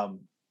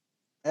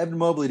 Evan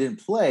Mobley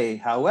didn't play.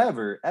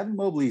 However, Evan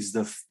Mobley is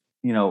the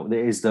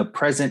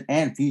present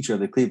and future of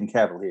the Cleveland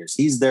Cavaliers.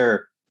 He's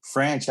their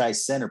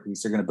franchise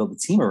centerpiece. They're going to build a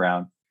team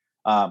around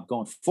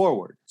going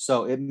forward.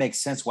 So it makes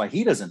sense why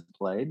he doesn't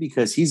play,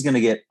 because he's going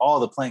to get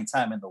all the playing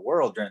time in the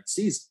world during the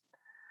season.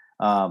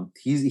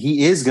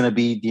 He is going to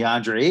be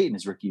DeAndre Ayton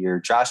his rookie year,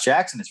 Josh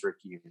Jackson his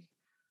rookie year.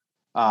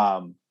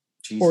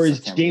 Or is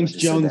James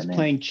Jones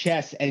playing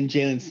chess and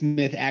Jalen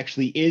Smith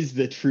actually is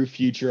the true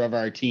future of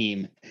our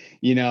team?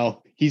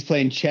 He's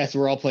playing chess.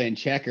 We're all playing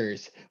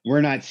checkers.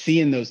 We're not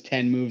seeing those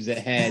 10 moves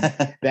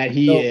ahead that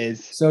he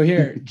is. So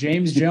here,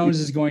 James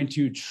Jones is going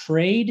to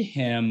trade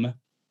him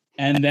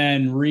and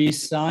then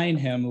re-sign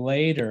him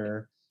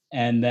later.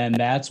 And then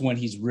that's when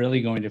he's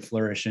really going to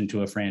flourish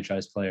into a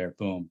franchise player.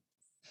 Boom.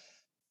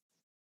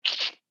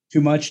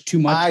 Too much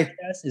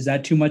chess? Is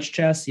that too much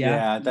chess?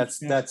 Yeah,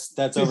 that's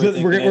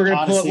we're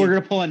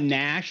gonna pull a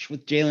Nash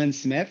with Jalen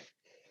Smith.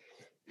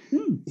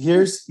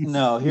 Here's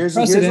what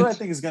I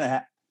think is gonna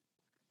happen.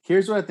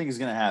 Here's what I think is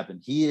gonna happen.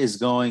 He is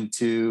going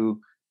to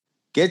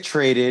get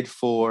traded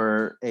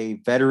for a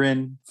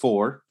veteran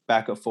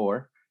backup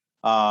 4.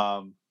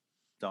 Don't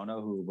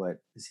know who,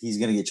 but he's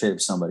gonna get traded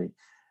for somebody.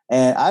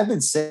 And I've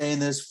been saying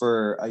this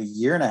for a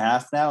year and a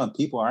half now, and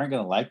people aren't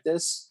gonna like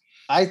this.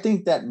 I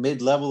think that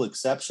mid-level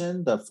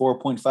exception, the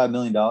 $4.5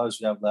 million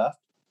we have left,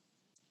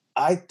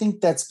 I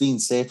think that's being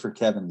saved for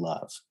Kevin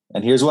Love.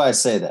 And here's why I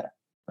say that,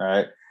 all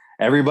right?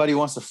 Everybody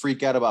wants to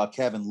freak out about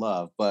Kevin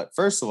Love. But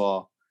first of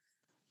all,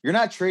 you're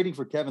not trading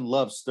for Kevin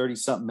Love's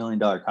 $30-something million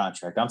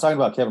contract. I'm talking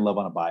about Kevin Love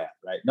on a buyout,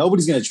 right?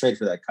 Nobody's going to trade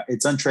for that.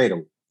 It's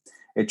untradeable.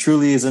 It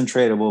truly is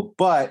untradeable.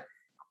 But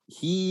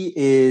he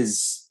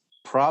is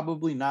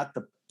probably not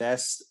the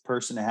best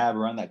person to have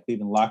around that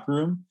Cleveland locker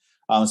room.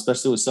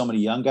 Especially with so many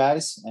young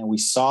guys. And we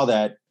saw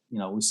that,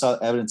 we saw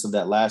evidence of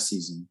that last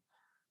season.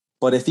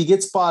 But if he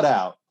gets bought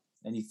out,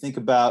 and you think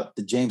about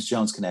the James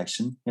Jones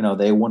connection,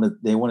 they won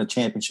a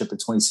championship in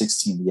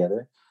 2016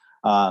 together.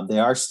 They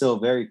are still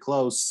very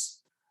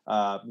close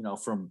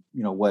from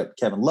what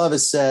Kevin Love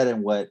has said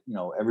and what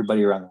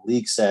everybody around the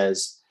league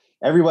says.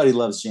 Everybody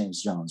loves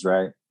James Jones,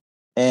 right?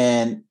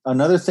 And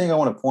another thing I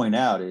want to point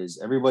out is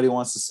everybody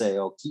wants to say,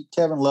 "Oh, keep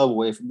Kevin Love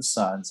away from the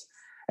Suns,"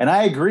 and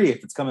I agree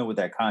if it's coming with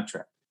that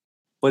contract.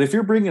 But if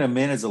you're bringing him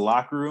in as a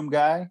locker room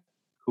guy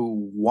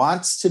who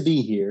wants to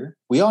be here,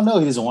 we all know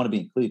he doesn't want to be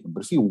in Cleveland,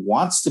 but if he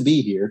wants to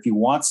be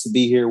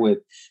here with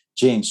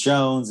James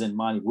Jones and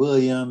Monty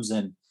Williams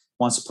and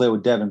wants to play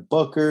with Devin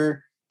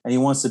Booker and he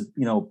wants to,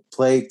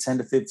 play 10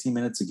 to 15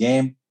 minutes a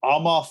game,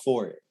 I'm all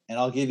for it. And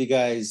I'll give you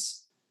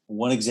guys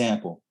one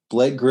example.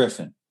 Blake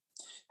Griffin.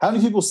 How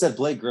many people said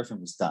Blake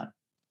Griffin was done,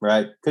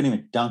 right? Couldn't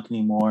even dunk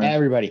anymore.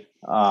 Everybody.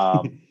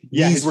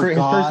 His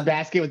first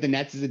basket with the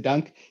Nets is a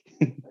dunk.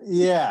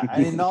 Yeah,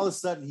 I mean, all of a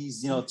sudden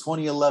he's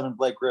 2011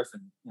 Blake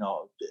Griffin.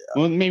 Well,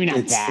 maybe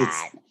not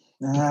that.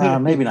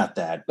 Maybe not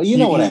that, but you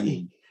know what I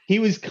mean. He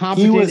was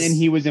competent and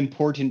he was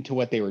important to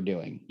what they were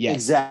doing. Yes,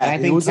 exactly. I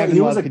think Kevin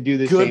Love could do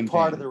the same thing. Good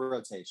part of the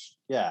rotation.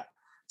 Yeah.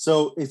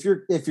 So if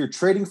you're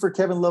trading for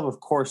Kevin Love,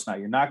 of course not.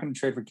 You're not going to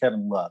trade for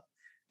Kevin Love.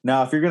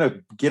 Now, if you're going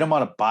to get him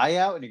on a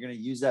buyout and you're going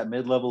to use that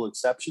mid-level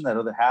exception, that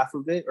other half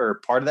of it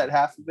or part of that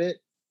half of it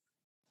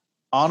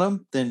on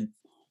him, then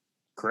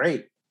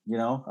great.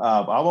 I'm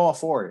all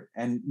for it.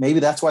 And maybe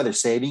that's why they're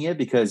saving it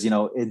because,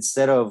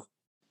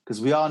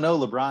 because we all know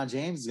LeBron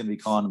James is going to be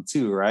calling him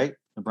too, right?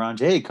 LeBron,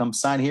 hey, come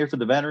sign here for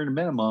the veteran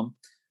minimum.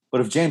 But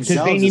if James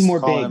Jones is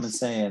calling him and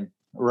saying,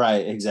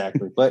 right,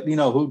 exactly. But,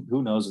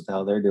 who knows what the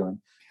hell they're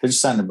doing? They're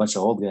just signing a bunch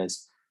of old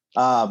guys.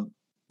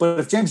 But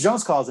if James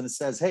Jones calls and it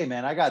says, hey,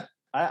 man,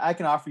 I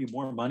can offer you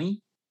more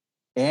money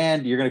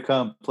and you're going to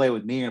come play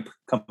with me and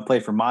come play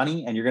for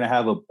Monty and you're going to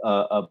have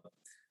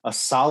a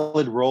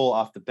solid role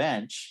off the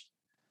bench,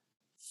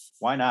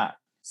 why not?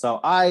 So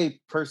I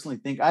personally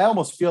think I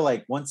almost feel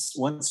like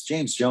once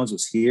James Jones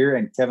was here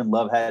and Kevin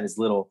Love had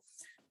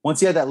once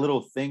he had that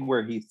little thing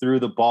where he threw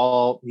the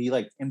ball, he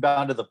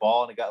inbounded the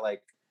ball and it got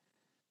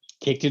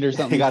kicked it or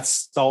something. It got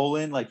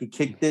stolen. He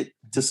kicked it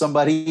to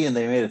somebody and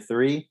they made a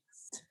three.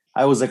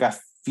 I was like, I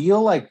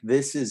feel like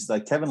this is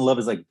Kevin Love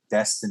is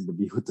destined to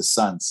be with the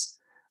Suns.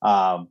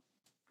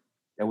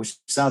 Which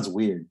sounds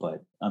weird,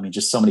 but I mean,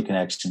 just so many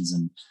connections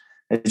and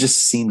it just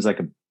seems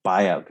like a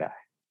buyout guy.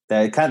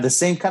 That kind of the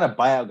same kind of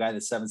buyout guy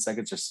that 7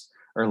 seconds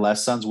or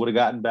less Suns would have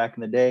gotten back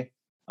in the day.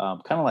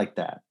 Kind of like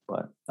that,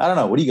 but I don't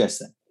know. What do you guys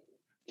think?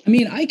 I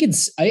mean, I could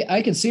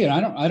see it.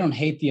 I don't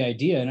hate the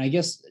idea. And I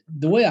guess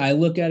the way I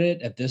look at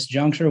it at this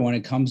juncture, when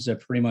it comes to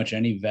pretty much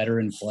any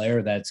veteran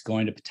player that's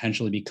going to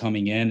potentially be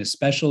coming in,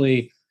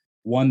 especially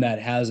one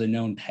that has a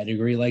known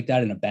pedigree like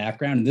that in a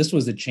background. And this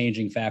was a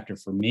changing factor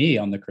for me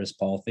on the Chris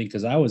Paul thing,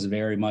 because I was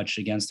very much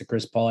against the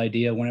Chris Paul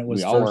idea when it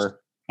was first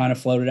kind of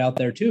floated out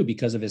there too,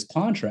 because of his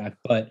contract.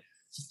 But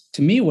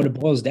to me, what it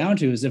boils down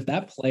to is if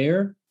that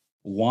player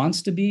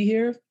wants to be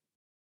here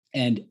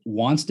and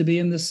wants to be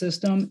in the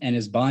system and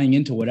is buying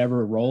into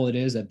whatever role it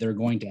is that they're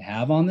going to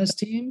have on this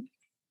team,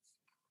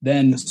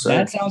 then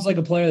that sounds like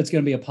a player that's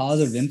going to be a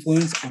positive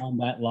influence on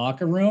that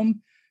locker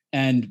room.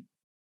 And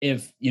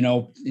if,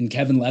 in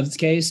Kevin Love's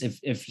case,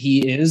 if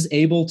he is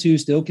able to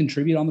still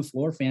contribute on the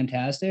floor,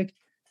 fantastic.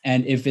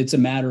 And if it's a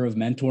matter of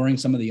mentoring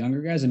some of the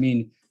younger guys, I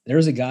mean,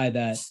 there's a guy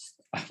that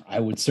I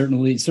would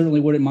certainly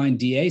wouldn't mind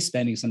DA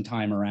spending some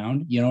time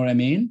around. You know what I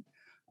mean?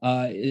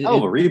 Hell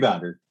of a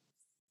rebounder.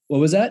 What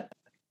was that?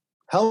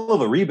 Hell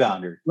of a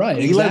rebounder. Right.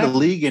 He led the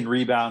league in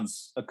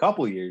rebounds a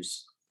couple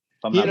years.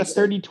 He had a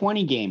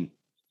 30-20 game.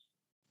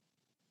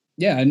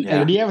 Yeah. And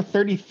did he have a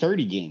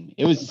 30-30 game?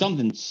 It was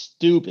something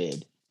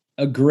stupid.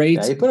 He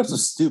put up some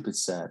stupid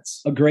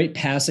stats. A great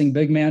passing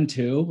big man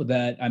too.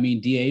 That, I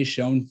mean, DA's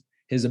shown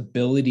his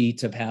ability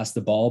to pass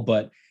the ball,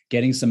 but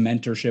getting some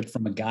mentorship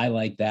from a guy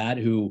like that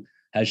who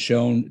has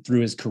shown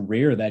through his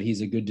career that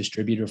he's a good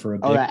distributor for a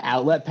big that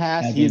outlet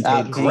pass. He's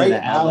a great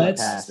outlet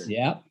passer.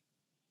 Yeah.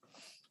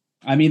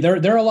 I mean,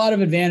 there are a lot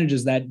of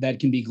advantages that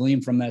can be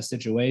gleaned from that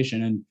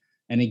situation.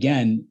 And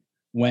again,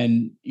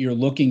 when you're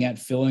looking at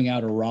filling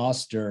out a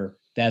roster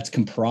that's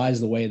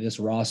comprised the way this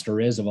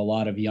roster is of a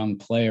lot of young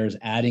players,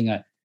 adding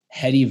a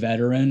heady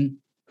veteran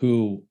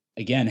who,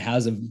 again,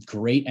 has a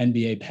great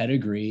NBA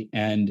pedigree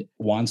and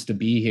wants to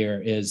be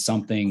here is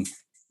something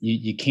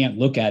you can't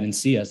look at and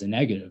see as a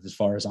negative as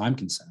far as I'm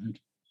concerned.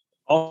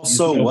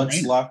 Also,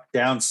 once locked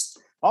down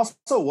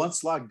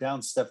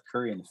Steph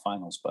Curry in the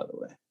finals, by the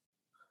way.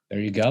 There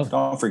you go.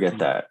 Don't forget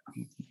that.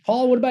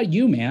 Paul, what about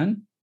you,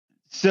 man?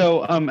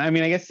 So, I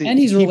mean, I guess, and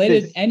he's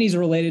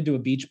related to a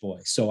Beach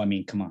Boy. So, I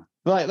mean, come on.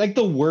 Like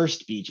the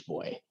worst Beach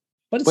Boy.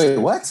 But wait,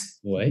 what?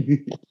 Boy.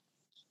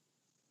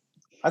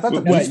 I thought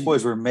the Beach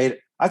Boys were made.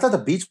 I thought the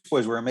Beach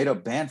Boys were a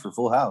made-up band for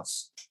Full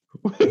House.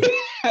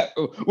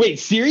 Wait,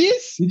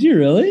 serious? Did you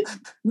really?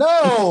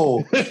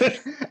 No.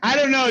 I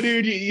don't know,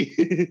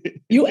 dude.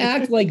 You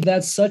act like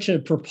that's such a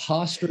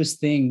preposterous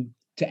thing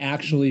to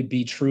actually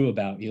be true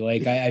about you.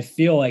 Like I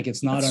feel like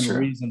it's not That's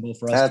unreasonable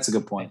for us. That's a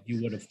good point.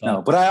 You would have thought.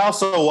 No, but I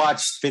also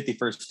watched 50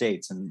 First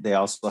Dates, and they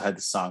also had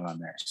the song on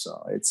there.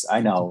 So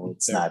I know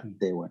it's not,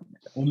 they weren't.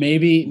 Well,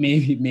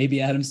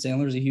 maybe Adam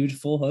Sandler's a huge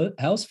Full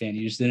House fan.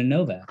 You just didn't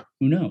know that.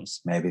 Who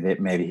knows?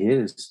 Maybe he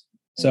is.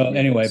 So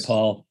anyway,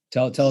 Paul,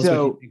 tell us what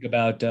you think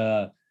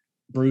about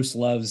Bruce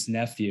Love's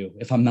nephew,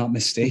 if I'm not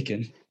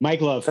mistaken.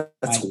 Mike Love.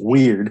 That's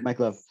weird. Mike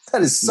Love.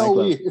 That is so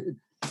weird.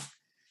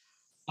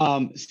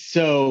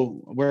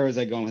 So where was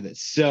I going with it?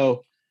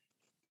 So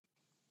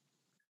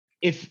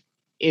if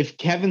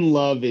Kevin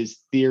Love is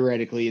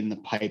theoretically in the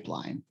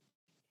pipeline,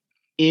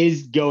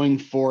 is going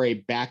for a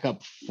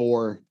backup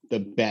for the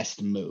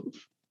best move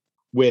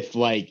with,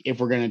 like, if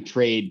we're going to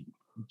trade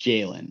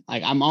Jalen?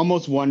 Like, I'm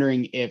almost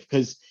wondering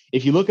because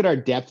if you look at our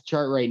depth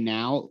chart right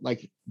now,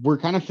 like, we're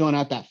kind of filling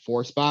out that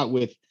 4 spot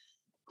with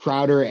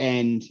Crowder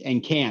and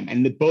Cam,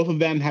 and both of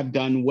them have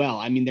done well.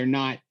 I mean, they're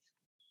not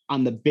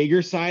on the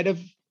bigger side of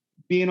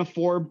being a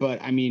 4,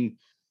 but I mean,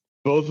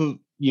 both of,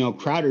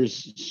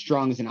 Crowder's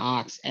strong as an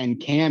ox, and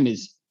Cam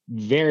is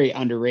very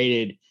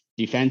underrated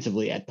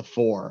defensively at the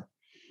 4.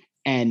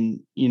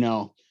 And,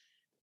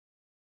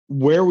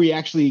 where we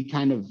actually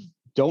kind of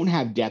don't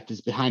have depth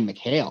is behind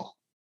McHale.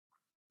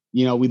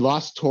 We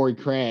lost Torrey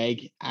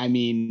Craig. I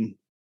mean,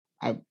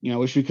 I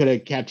wish we could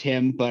have kept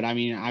him, but I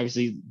mean,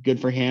 obviously good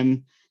for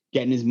him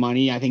getting his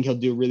money. I think he'll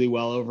do really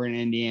well over in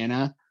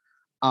Indiana.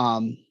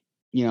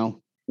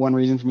 One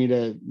reason for me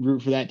to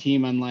root for that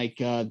team, unlike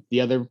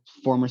the other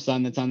former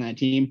Sun that's on that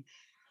team.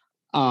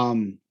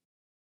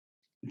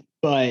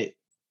 But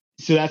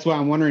so that's why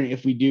I'm wondering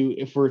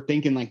if we're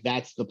thinking like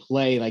that's the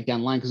play, like down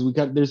the line, because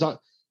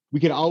we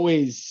could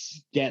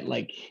always get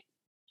like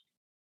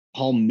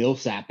Paul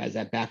Millsap as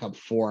that backup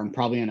 4 and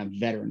probably on a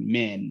veteran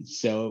min.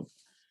 So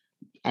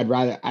I'd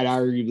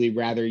arguably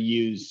rather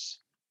use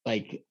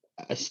like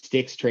a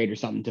Sticks trade or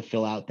something to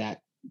fill out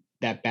that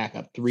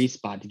backup 3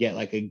 spot to get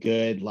like a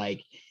good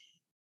like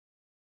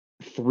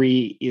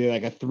 3, either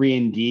like a 3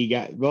 and D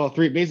guy. Well,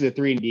 basically a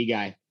 3 and D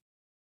guy.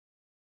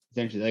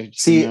 Essentially, like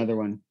just another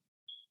one.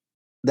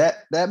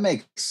 That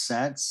makes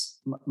sense.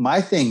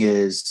 My thing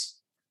is,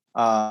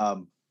 I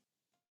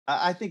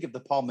think if the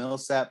Paul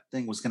Millsap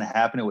thing was going to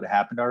happen, it would have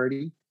happened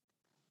already.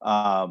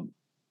 And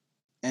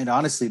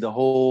honestly,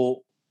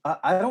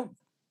 I don't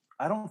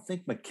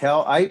think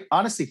McHale. I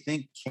honestly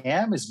think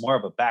Cam is more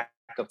of a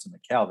backup to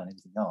McHale than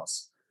anything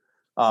else.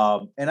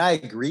 And I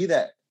agree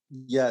that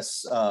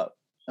yes. I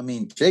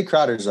mean, Jay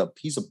Crowder's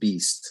he's a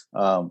beast.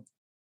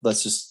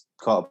 Let's just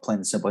call it plain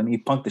and simple. I mean,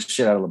 he punked the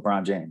shit out of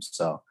LeBron James.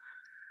 So,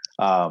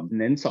 and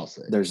then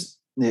salsa. There's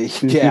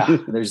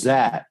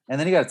that. And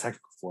then he got a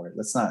technical for it.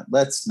 Let's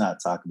not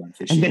talk about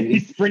fish. And then he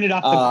sprinted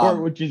off the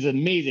court, which is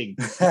amazing.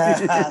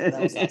 That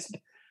was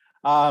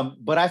awesome.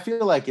 But I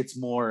feel like it's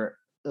more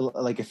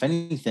like, if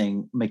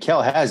anything,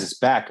 McHale has his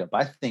backup.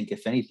 I think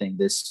if anything,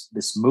 this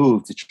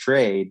move to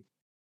trade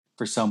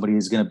for somebody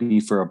is going to be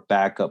for a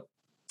backup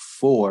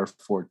for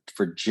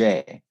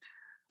Jay.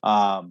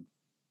 But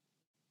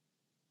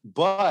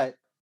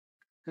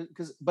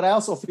I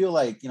also feel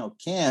like,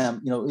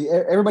 Cam,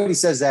 everybody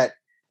says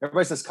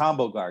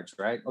combo guards,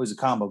 right? Oh, he's a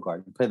combo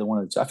guard. You play the one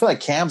of the two. I feel like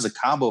Cam's a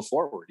combo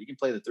forward. He can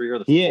play the 3 or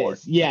the 4.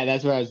 Yeah,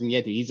 that's what I was going to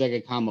get to. He's like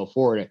a combo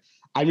forward.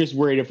 I'm just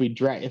worried if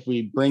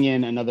we bring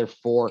in another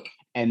 4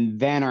 and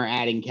then are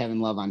adding Kevin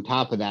Love on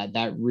top of that,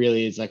 that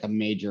really is like a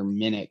major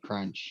minute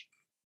crunch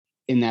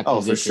in that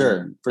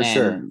position. For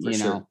sure.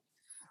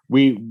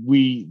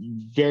 We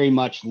very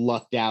much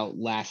lucked out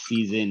last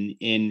season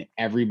in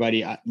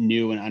everybody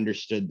knew and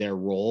understood their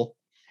role.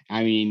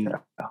 I mean,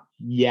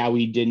 yeah,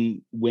 we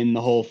didn't win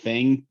the whole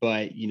thing,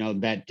 but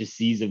that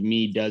disease of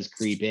me does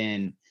creep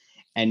in,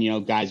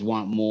 and guys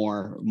want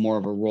more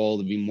of a role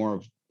to be more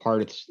of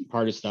part of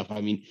stuff. I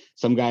mean,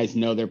 some guys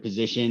know their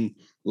position.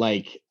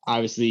 Like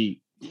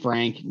obviously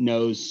Frank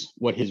knows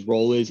what his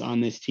role is on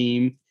this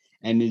team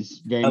and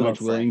is very much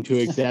willing to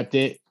accept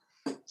it.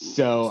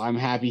 So I'm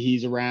happy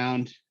he's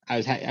around.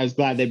 I was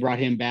glad they brought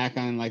him back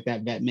on like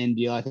that vet min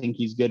deal. I think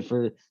he's good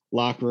for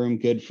locker room,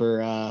 good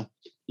for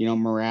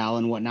morale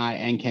and whatnot,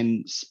 and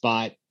can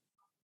spot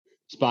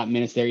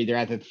minutes there either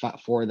at the 4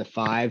 or the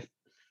 5.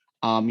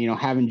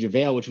 Having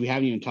JaVale, which we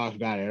haven't even talked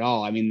about at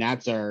all. I mean,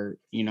 that's our.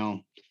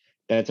 I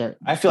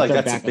feel like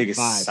that's the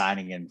biggest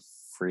signing in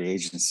free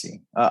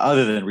agency,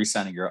 other than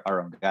re-signing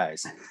our own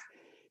guys.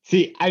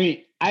 See, I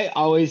mean, I've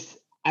always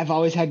had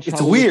trouble.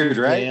 It's weird,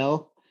 right?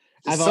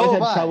 I've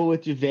always had trouble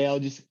with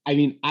JaVale.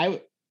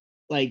 I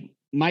like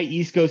my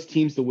East Coast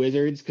team's the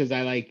Wizards because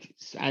I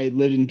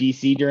lived in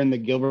DC during the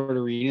Gilbert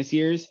Arenas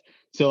years,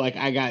 so like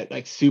I got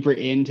like super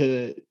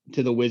into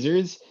the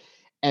Wizards,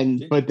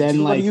 but then did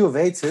you like go to U of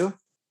A too?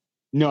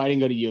 No, I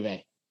didn't go to U of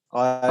A.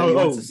 You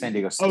went to San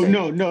Diego State. Oh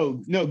no,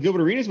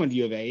 Gilbert Arenas went to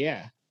U of A.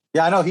 Yeah,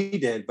 I know he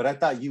did, but I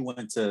thought you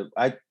went to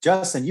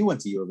Justin. You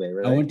went to U of A,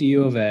 right? I went to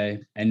U of A,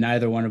 and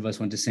neither one of us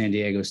went to San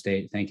Diego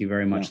State. Thank you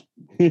very much.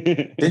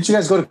 Didn't you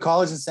guys go to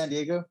college in San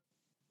Diego?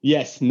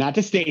 Yes, not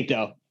to state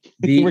though.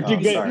 The, We're too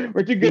good. sorry.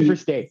 We're too good for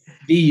state.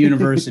 the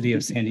University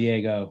of San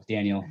Diego,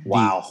 Daniel.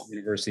 Wow. The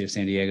University of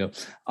San Diego.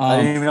 I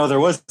didn't even know there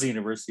was the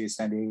University of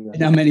San Diego.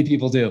 Not many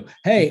people do.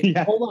 Hey,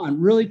 Yeah. hold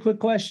on. Really quick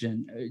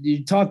question.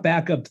 You talk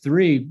backup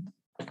 3.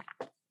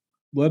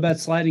 What about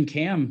sliding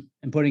Cam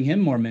and putting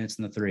him more minutes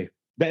in the 3?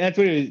 That's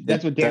what it was.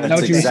 That's what Dan.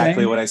 That's what you were exactly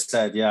saying? what I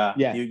said. Yeah.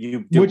 Yeah.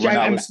 You Which were not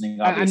I'm- listening.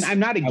 I'm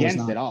not against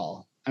not. it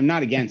all. I'm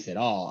not against it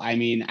all. I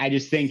mean, I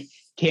just think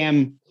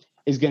Cam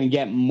is going to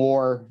get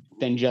more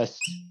than just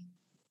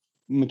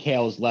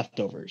Mikhail's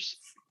leftovers.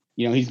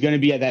 You know, he's going to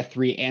be at that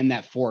 3 and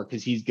that 4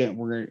 because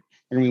we're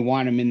going to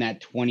want him in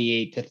that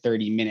 28 to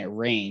 30 minute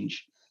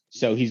range.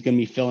 So he's going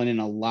to be filling in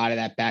a lot of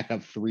that backup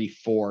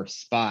 3-4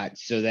 spot.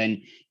 So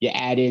then you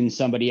add in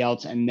somebody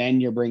else, and then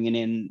you're bringing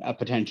in a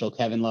potential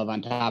Kevin Love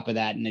on top of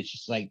that, and it's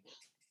just like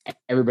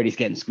everybody's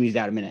getting squeezed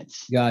out of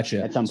minutes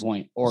Gotcha. at some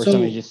point, or So-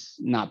 somebody's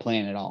just not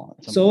playing at all.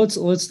 at some So point.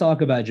 let's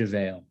talk about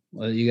JaVale.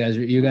 Well,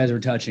 you guys are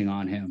touching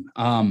on him.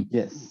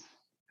 Yes.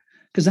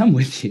 Because I'm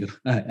with you.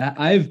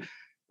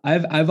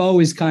 I've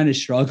always kind of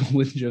struggled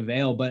with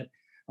JaVale, but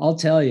I'll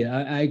tell you,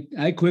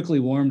 I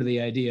quickly warmed to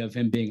the idea of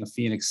him being a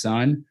Phoenix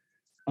Sun.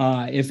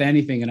 If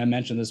anything, and I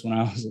mentioned this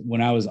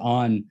when I was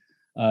on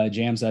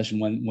jam session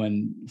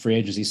when free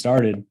agency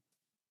started.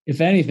 If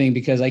anything,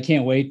 because I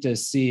can't wait to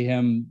see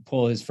him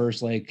pull his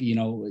first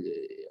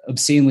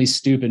obscenely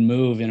stupid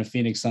move in a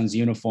Phoenix Suns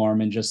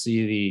uniform and just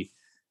see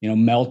the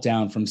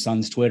meltdown from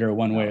Suns Twitter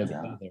one way or the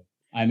other.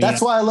 I mean,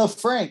 That's why I love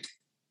Frank.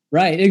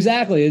 right?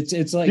 Exactly.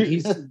 It's like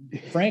he's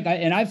Frank.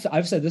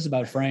 I've said this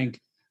about Frank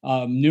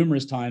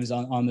numerous times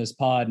on this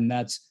pod, and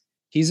that's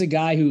he's a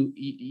guy who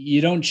you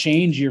don't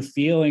change your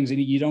feelings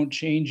and you don't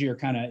change your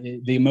kind of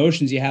the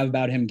emotions you have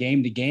about him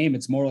game to game.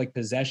 It's more like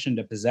possession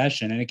to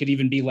possession, and it could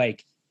even be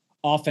like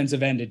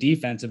offensive end to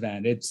defensive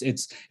end.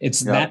 It's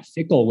that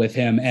fickle with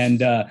him,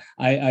 and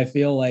I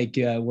feel like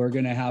we're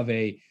gonna have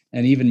an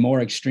even more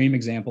extreme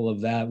example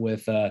of that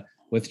with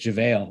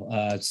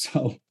JaVale.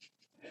 So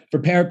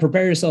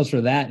prepare yourselves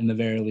for that, in the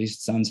very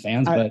least, Suns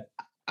fans. But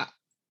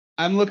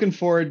I'm looking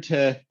forward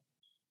to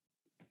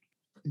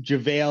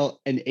JaVale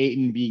and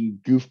Ayton being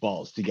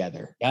goofballs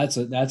together, that's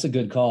a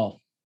good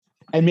call.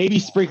 and maybe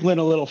sprinkling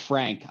a little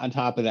Frank on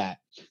top of that,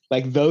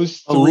 like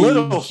those A three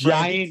little Frank.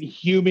 giant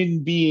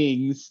human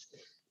beings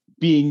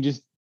being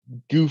just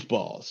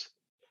goofballs.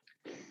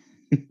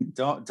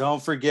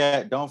 Don't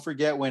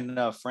forget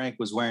when Frank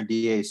was wearing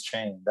DA's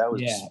chain. That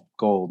was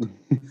gold.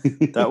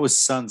 That was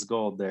Suns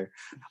gold there.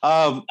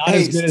 Not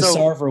as good as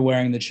Sarver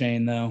wearing the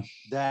chain, though.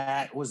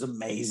 That was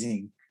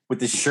amazing with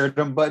the shirt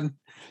unbuttoned.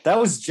 That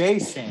was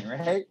Jay's chain,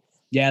 right?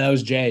 Yeah, that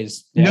was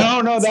Jay's.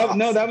 Yeah. No,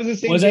 that was the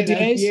same. Was that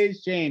chain. DA's?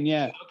 DA's chain?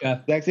 Yeah, Okay.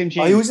 exact same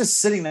chain. Oh, he was just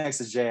sitting next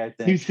to Jay, I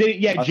think. He was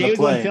sitting. Yeah, on Jay the was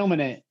the one plane. filming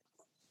it.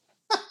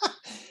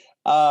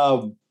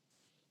 So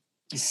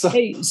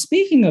Hey,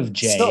 speaking of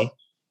Jay,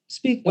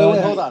 wait,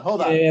 hold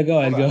on. Yeah, go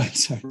ahead. Hold on.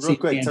 Sorry. Real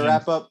quick to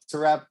wrap up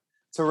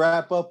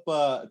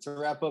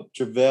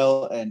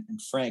JaVale and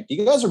Frank. Do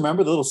you guys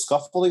remember the little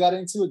scuffle they got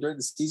into during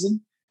the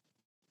season?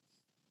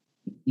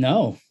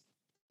 No.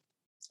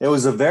 It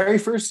was the very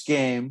first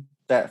game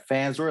that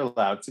fans were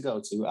allowed to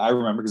go to. I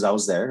remember because I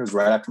was there. It was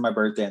right after my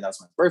birthday, and that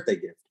was my birthday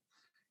gift.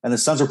 And the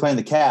Suns were playing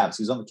the Cavs.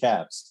 He was on the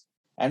Cavs,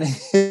 and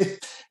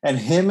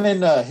him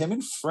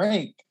and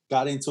Frank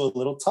got into a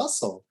little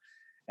tussle,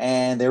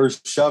 and they were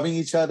shoving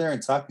each other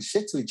and talking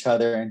shit to each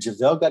other. And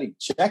JaVale got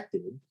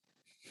ejected,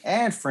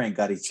 and Frank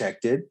got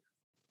ejected,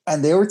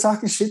 and they were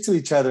talking shit to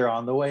each other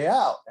on the way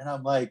out. And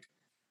I'm like,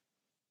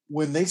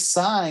 when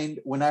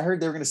I heard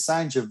they were going to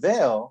sign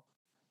JaVale,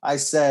 I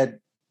said,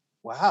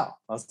 wow.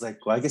 I was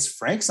like, well, I guess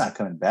Frank's not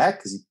coming back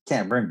because you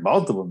can't bring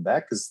both of them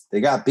back because they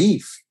got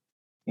beef,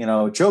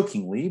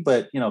 jokingly,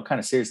 but, kind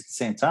of serious at the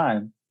same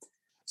time.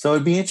 So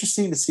it'd be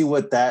interesting to see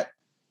what that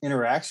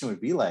interaction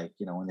would be like,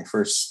 when they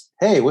first,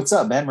 hey, what's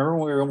up, man? Remember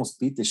when we almost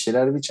beat the shit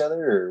out of each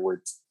other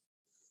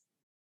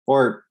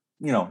or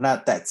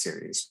not that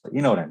serious, but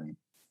you know what I mean?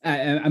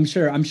 I'm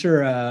sure.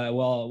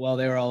 While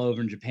they were all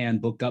over in Japan,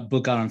 Book got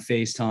on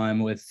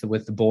FaceTime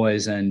with the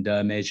boys and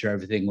made sure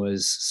everything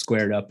was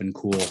squared up and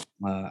cool.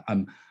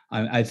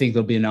 I think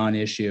there'll be a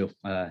non-issue.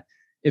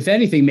 If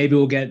anything, maybe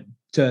we'll get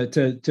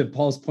to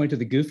Paul's point of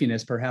the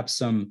goofiness. Perhaps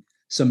some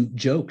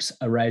jokes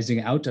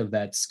arising out of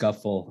that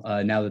scuffle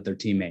now that they're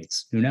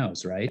teammates. Who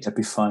knows, right? That'd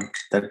be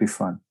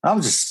fun.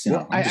 I'm just,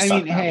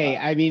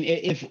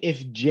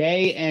 if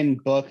Jay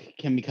and Book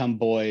can become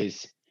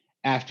boys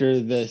after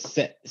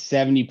the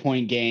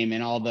 70-point game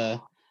and all the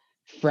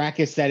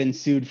fracas that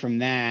ensued from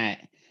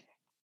that,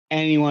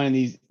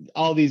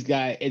 all these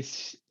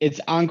guys, it's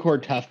encore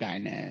tough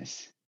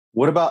guyness.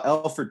 What about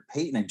Elfrid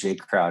Payton and Jay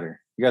Crowder?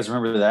 You guys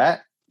remember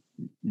that?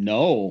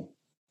 No.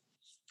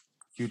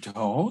 You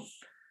don't?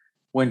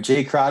 When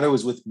Jay Crowder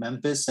was with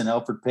Memphis and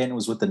Elfrid Payton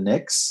was with the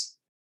Knicks?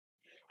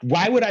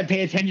 Why would I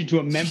pay attention to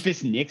a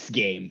Memphis Knicks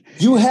game?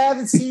 You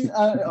haven't seen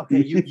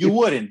okay, you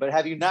wouldn't, but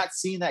have you not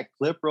seen that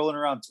clip rolling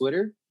around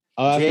Twitter?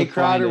 Jay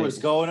Crowder was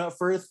going up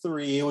for a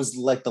three. It was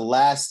like the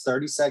last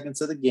 30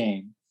 seconds of the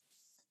game.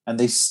 and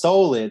they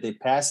stole it. They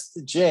passed it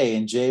to Jay,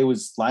 and Jay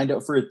was lined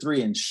up for a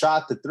 3 and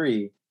shot the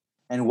 3.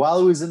 And while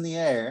it was in the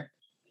air,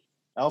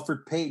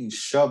 Elfrid Payton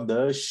shoved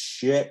the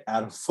shit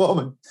out of him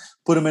and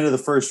put him into the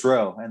first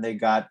row. And they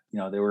got,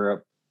 they were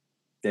up.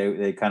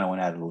 They kind of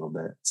went at it a little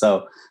bit.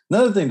 So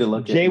another thing to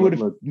look at. Jay would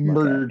have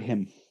murdered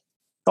him.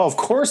 Oh, of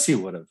course he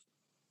would have.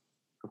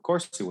 Of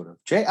course he would have.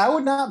 Jay, I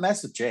would not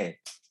mess with Jay.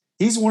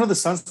 He's one of the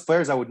Suns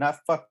players I would not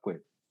fuck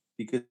with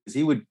because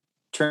he would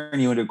turn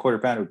you into a quarter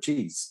pounder of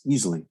cheese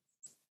easily.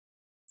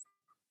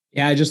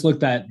 Yeah, I just looked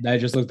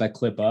that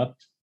clip up.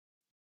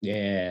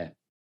 Yeah.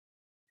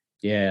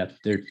 Yeah,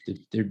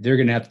 they're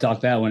gonna have to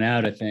talk that one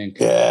out, I think.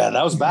 Yeah,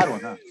 that was a bad one,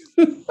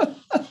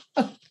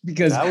 huh?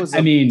 Because that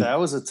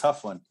was a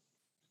tough one.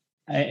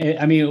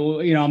 I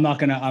mean, I'm not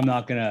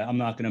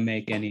gonna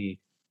make any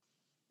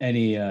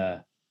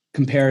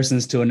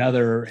comparisons to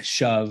another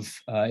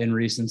shove in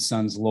recent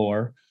Suns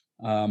lore,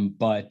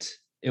 but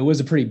it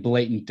was a pretty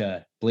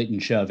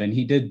blatant shove, and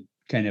he did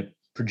kind of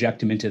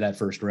project him into that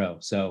first row.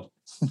 So,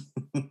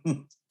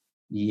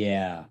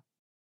 yeah,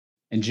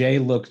 and Jay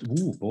looked.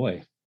 Ooh,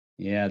 boy.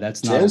 Yeah,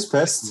 that's not. Jay's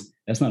pissed.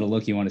 That's not a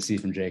look you want to see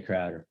from Jay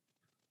Crowder.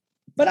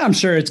 But I'm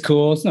sure it's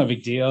cool. It's no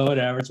big deal.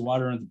 Whatever. It's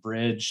water on the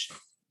bridge.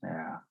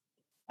 Yeah.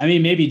 I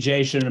mean, maybe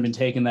Jay shouldn't have been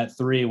taking that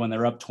 3 when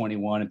they're up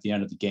 21 at the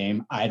end of the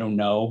game. I don't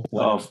know.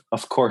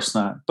 Of course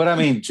not. But I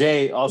mean,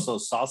 Jay also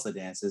salsa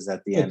dances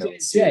at the end of the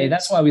series. Jay,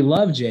 that's why we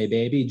love Jay,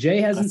 baby.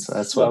 Jay hasn't.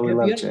 That's why we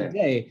love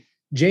Jay.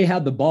 Jay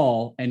had the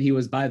ball and he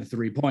was by the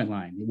 3-point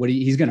line.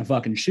 He's going to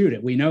fucking shoot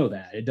it. We know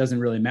that. It doesn't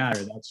really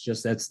matter. That's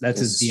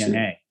his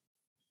DNA.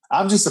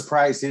 I'm just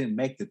surprised he didn't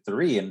make the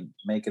 3 and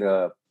make it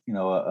a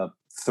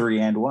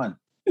 3-and-1.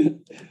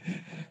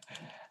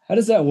 How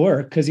does that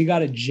work? Because he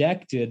got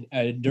ejected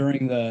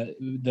during the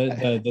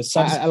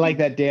I like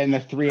that, Dan. The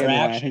 3-and-1.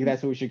 I think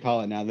that's what we should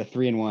call it now. The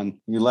 3-and-1.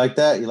 You like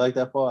that? You like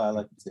that, Paul? I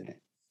like it too.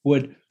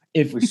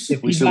 We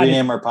should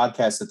rename our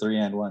podcast to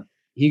 3-and-1.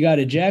 He got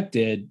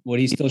ejected.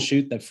 Would he still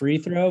shoot the free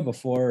throw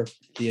before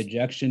the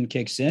ejection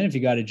kicks in? If he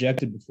got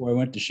ejected before he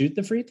went to shoot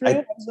the free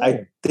throw,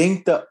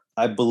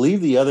 I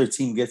believe the other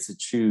team gets to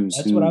choose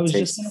who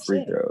takes the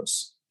free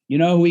throws. You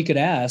know who we could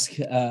ask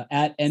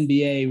at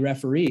NBA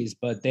referees,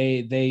 but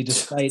they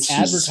despite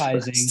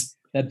advertising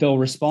that they'll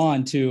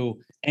respond to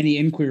any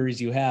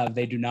inquiries you have,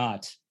 they do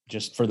not.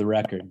 Just for the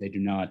record, they do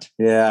not.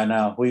 Yeah, I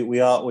know. We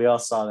all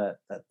saw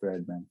that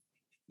thread, man.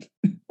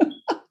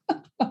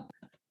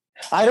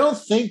 I don't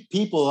think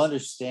people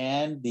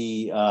understand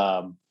the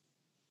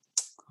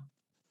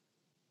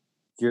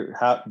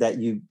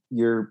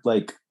you're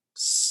like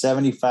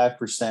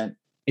 75%.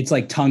 It's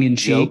like tongue in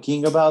cheek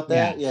joking about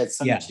that. Yeah, it's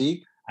tongue in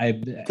cheek.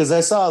 Because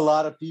I saw a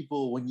lot of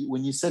people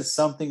when you said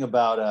something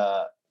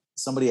about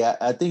somebody.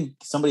 I think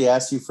somebody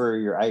asked you for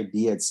your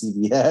ID at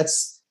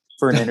CVS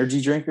for an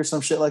energy drink or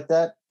some shit like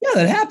that. Yeah,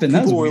 that happened.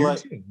 People were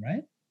like, too,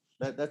 right?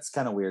 That's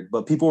kind of weird.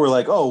 But people were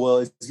like, "Oh, well,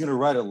 he's going to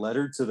write a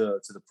letter to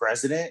the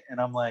president," and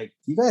I'm like,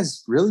 "You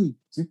guys really?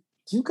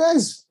 You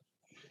guys?"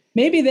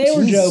 Maybe they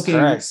were joking.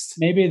 Christ.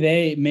 Maybe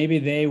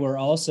they were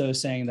also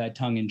saying that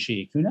tongue in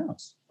cheek. Who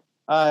knows?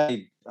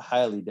 I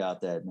highly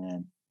doubt that,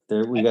 man.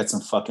 We got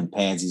some fucking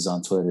pansies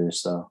on Twitter,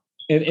 so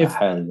I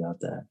highly doubt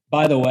that.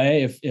 By the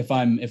way, if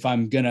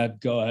I'm gonna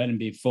go ahead and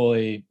be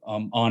fully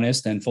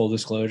honest and full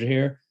disclosure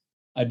here,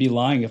 I'd be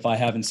lying if I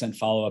haven't sent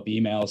follow-up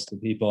emails to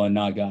people and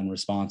not gotten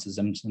responses.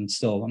 I'm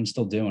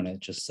still doing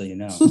it, just so you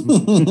know.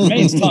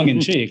 Remains tongue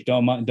in cheek.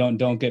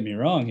 Don't get me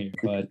wrong here,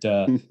 but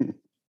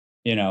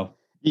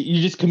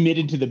you just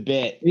committed to the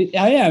bit.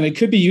 I am. It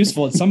could be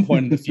useful at some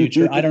point in the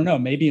future. I don't know.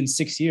 Maybe in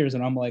 6 years,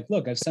 and I'm like,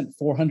 look, I've sent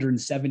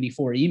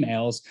 474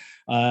 emails.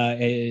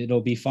 It'll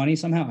be funny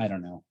somehow. I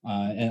don't know.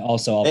 And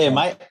also,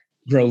 I'll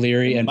grow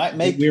leery and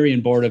weary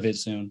and bored of it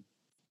soon.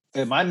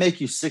 It might make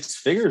you 6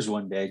 figures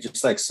one day,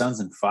 just like Sons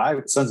and 4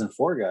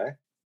 guy.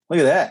 Look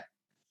at that.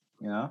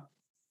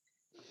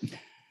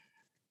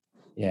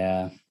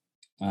 Yeah.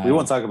 We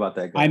won't talk about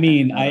that guy. I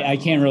mean, I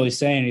can't really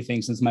say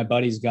anything since my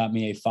buddy's got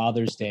me a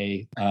Father's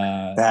Day.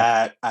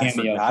 That I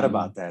forgot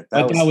about that.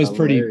 That was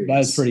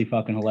pretty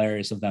fucking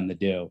hilarious of them to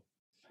do.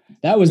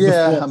 That was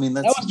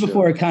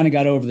before it kind of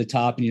got over the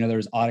top, and there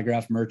was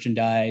autographed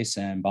merchandise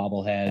and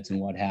bobbleheads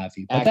and what have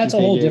you. But that's a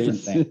whole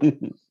different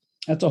thing.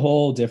 That's a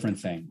whole different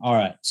thing. All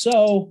right.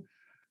 So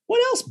what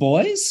else,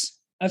 boys?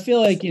 I feel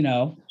like,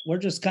 we're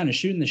just kind of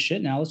shooting the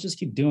shit now. Let's just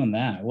keep doing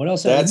that. What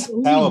else?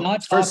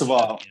 First of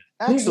all,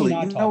 actually,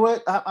 you know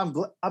what?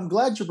 I'm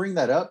glad you bring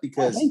that up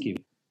because thank you.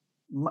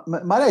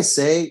 Might I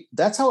say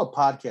that's how a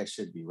podcast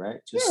should be, right?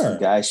 Just some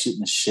guys shooting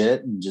the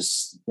shit and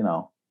just,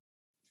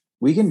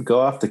 we can go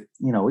off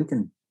we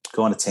can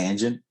go on a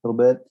tangent a little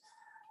bit.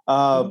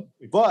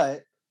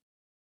 But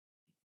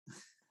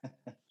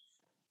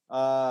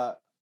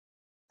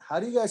how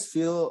do you guys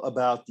feel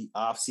about the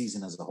off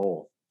season as a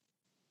whole?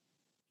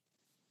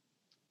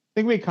 I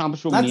think we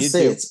accomplished what we needed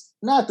to.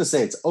 Not to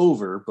say it's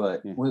over,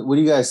 but what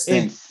do you guys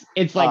think?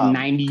 It's like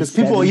 90%. Because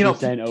people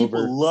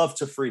love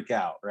to freak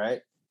out,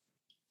 right?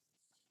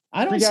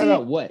 I don't freak out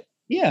about what?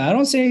 Yeah, I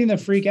don't see anything to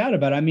freak out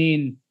about. I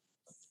mean,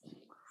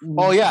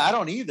 Oh yeah, I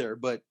don't either.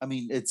 But I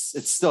mean, it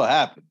still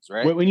happens,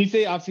 right? When you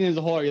say offseason as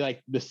a whole, are you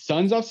like the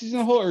Suns offseason as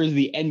a whole, or is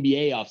the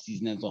NBA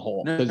offseason as a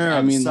whole? No,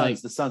 I mean,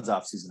 the Suns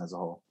offseason as a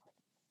whole.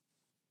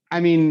 I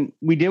mean,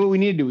 we did what we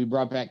needed to do. We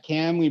brought back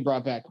Cam. We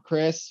brought back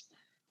Chris.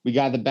 We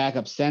got the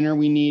backup center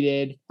we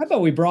needed. I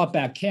thought we brought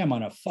back Cam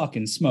on a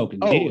fucking smoking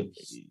deal.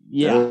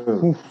 Yeah.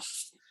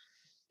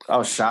 I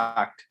was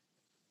shocked.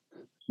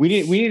 We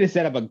need to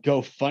set up a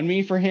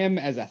GoFundMe for him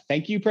as a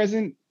thank you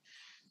present.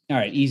 All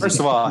right, easy. First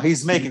of all,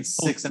 he's making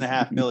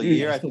 $6.5 million a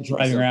year. Still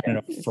driving around in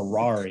a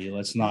Ferrari.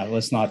 Let's not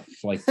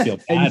like feel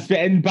bad.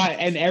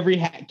 and every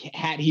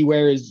hat he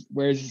wears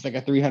is like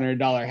a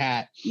 $300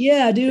 hat.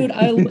 Yeah, dude.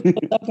 I looked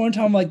up one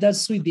time. I'm like,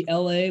 that's sweet. The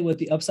LA with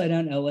the upside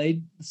down LA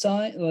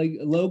sign, like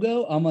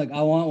logo. I'm like,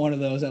 I want one of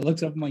those. I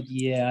looked up. I'm like,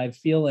 yeah, I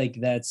feel like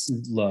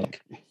look.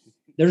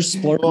 There's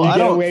splurging. Well, you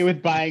get away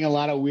with buying a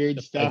lot of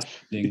weird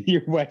stuff.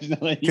 You're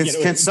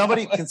can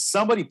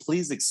somebody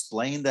please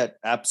explain that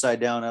upside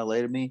down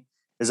LA to me?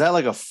 Is that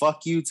like a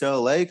fuck you to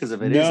LA? Because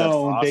if it is, that's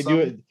awesome. They do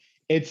it.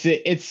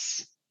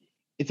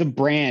 It's a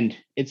brand.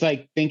 It's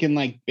like thinking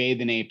like Bathe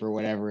and Ape or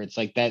whatever. It's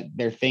like that.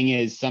 Their thing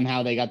is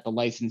somehow they got the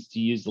license to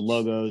use the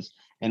logos,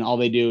 and all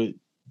they do,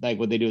 like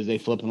what they do is they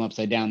flip them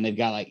upside down. They've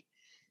got I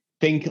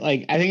think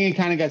it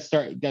kind of got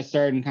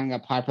started and kind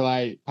of got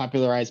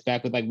popularized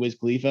back with like Wiz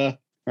Khalifa.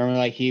 Remember,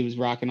 like he was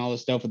rocking all the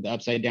stuff with the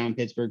upside down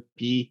Pittsburgh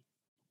P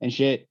and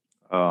shit.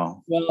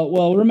 Oh,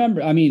 well.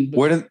 Remember, I mean,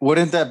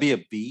 wouldn't that be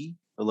a B?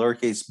 A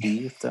lowercase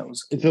b, if that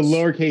was. It's a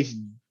lowercase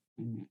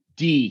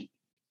d.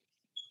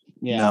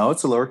 Yeah. No,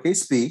 it's a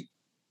lowercase b.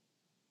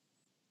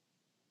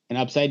 An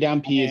upside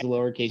down p is a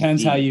lowercase.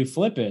 Depends d. how you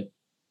flip it.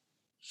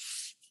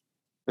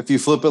 If you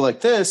flip it like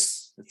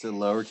this, it's a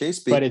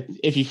lowercase b. But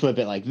if you flip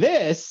it like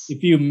this,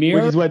 if you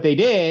mirror, which is what they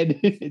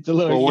did, it's a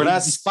lowercase. Well, we're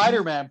not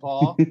Spider-Man,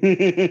 Paul.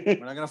 We're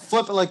not gonna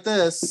flip it like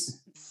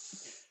this.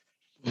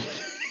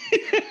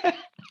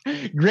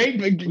 Great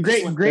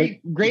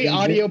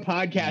audio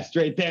podcast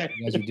right there.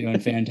 You guys are doing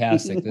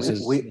fantastic. This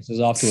is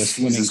off to a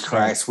swimming Jesus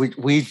Christ.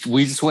 We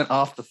just went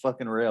off the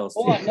fucking rails.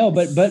 Well, no,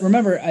 but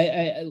remember,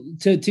 I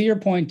to your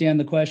point, Dan,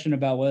 the question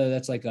about whether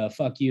that's like a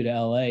fuck you to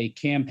LA,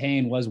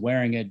 campaign was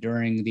wearing it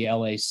during the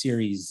LA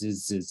series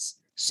is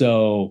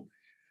so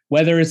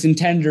whether it's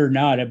intended or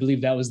not, I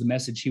believe that was the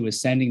message he was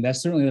sending.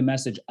 That's certainly the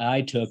message I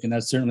took, and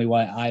that's certainly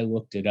why I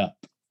looked it up.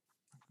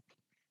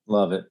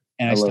 Love it.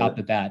 And I stopped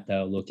at that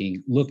though,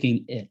 looking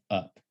it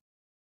up.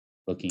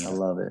 I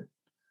love it.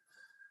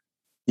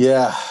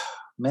 Yeah,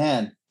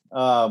 man.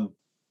 I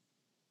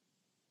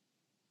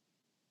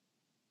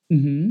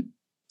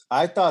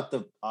thought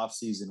the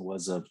offseason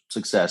was a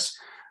success.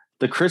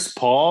 The Chris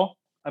Paul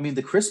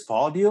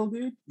deal,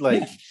 dude.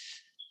 Like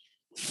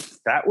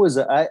that was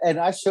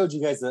I showed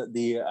you guys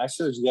the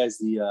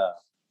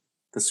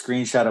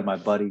screenshot of my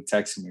buddy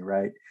texting me,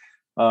 right?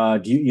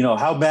 Do you know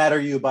how mad are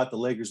you about the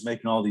Lakers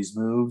making all these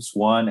moves?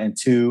 1 and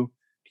 2. Do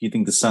you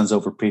think the Suns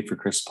overpaid for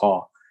Chris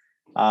Paul?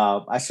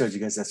 I showed you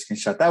guys that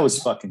screenshot. That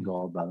was fucking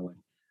gold, by the way.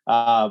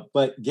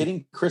 But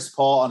getting Chris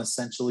Paul on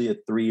essentially a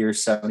 3-year,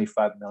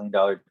 $75 million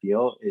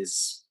deal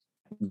is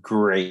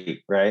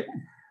great, right?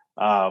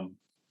 25.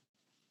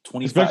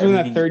 Especially when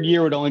that third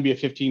year would only be a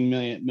 $15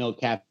 million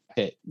cap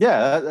hit.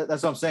 Yeah,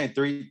 that's what I'm saying.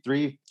 Three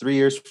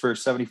years for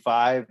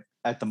 75,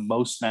 at the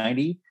most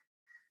 90.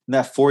 In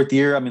that fourth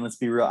year, I mean, let's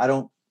be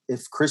real.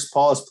 If Chris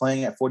Paul is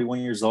playing at 41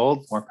 years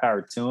old, more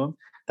power to him.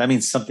 That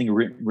means something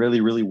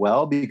really, really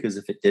well, because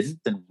if it didn't,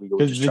 then we go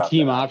because the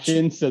team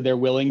option, so they're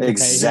willing to pay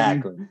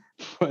him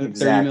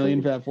 $30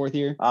 million for that fourth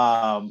year.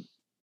 And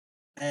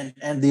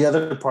the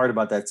other part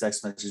about that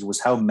text message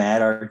was, how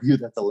mad are you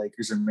that the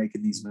Lakers are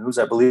making these moves?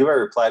 I believe I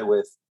replied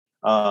with,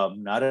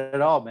 not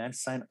at all, man.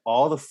 Sign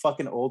all the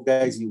fucking old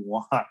guys you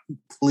want,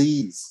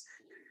 please,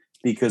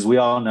 because we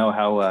all know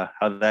how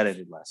that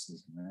ended last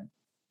season, right?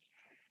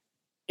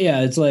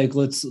 Yeah, it's like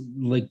let's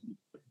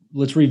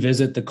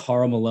revisit the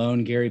Karl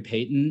Malone, Gary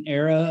Payton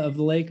era of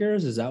the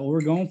Lakers. Is that what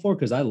we're going for?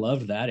 Because I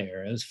loved that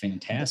era. It was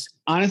fantastic.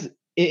 Honestly,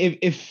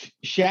 if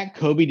Shaq,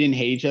 Kobe didn't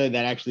hate each other,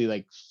 that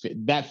actually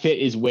that fit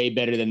is way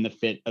better than the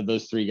fit of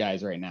those three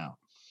guys right now.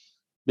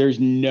 There's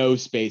no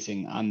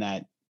spacing on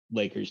that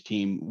Lakers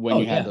team when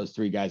you had those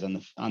three guys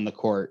on the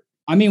court.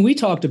 I mean, we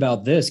talked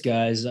about this,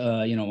 guys,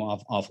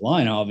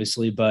 offline,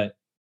 obviously, but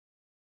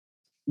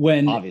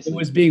when it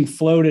was being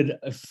floated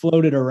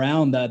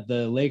around that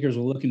the Lakers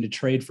were looking to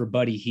trade for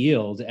Buddy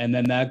Hield, and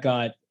then that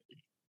got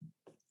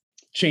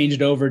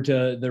changed over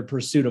to their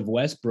pursuit of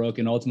Westbrook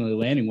and ultimately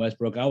landing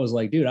Westbrook, I was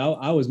like, dude,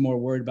 I was more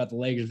worried about the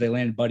Lakers if they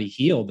landed Buddy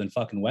Hield than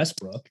fucking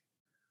Westbrook.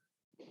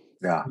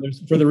 Yeah,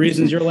 for the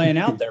reasons you're laying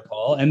out there,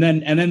 Paul. And then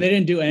they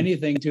didn't do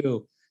anything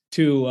to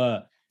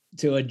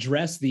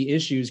address the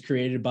issues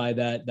created by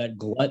that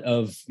glut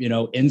of,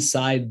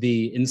 inside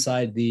the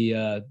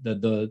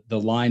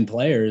line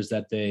players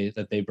that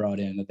they brought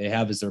in, that they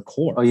have as their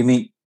core. Oh, you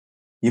mean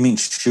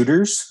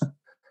shooters?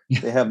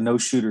 They have no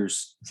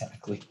shooters.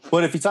 Exactly.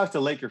 But if you talk to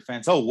Laker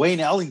fans, Wayne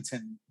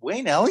Ellington,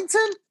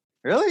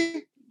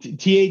 really?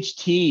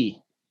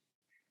 THT.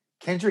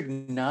 Kendrick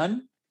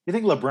Nunn. You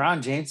think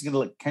LeBron James is going to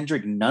let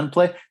Kendrick Nunn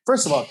play?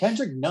 First of all,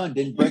 Kendrick Nunn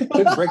couldn't break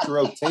the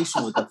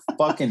rotation with the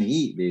fucking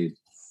Heat, dude.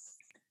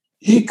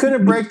 He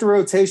couldn't break the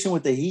rotation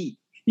with the Heat.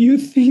 You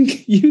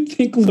think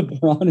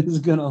LeBron is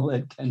going to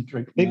let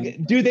Kendrick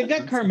Nunn? Dude, they've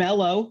got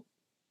Carmelo.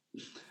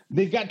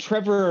 They've got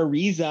Trevor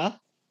Ariza.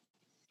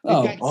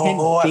 I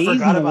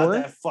forgot about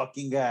that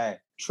fucking guy.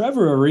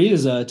 Trevor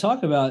Ariza,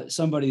 talk about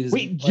somebody.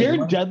 Wait,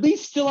 Jared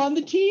Dudley's still on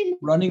the team?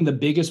 Running the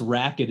biggest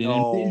racket in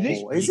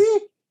NBA. Is he?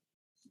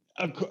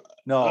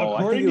 No,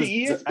 according to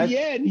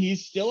ESPN,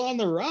 he's still on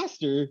the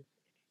roster.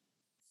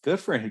 Good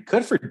for him.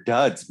 Good for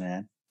Duds,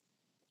 man.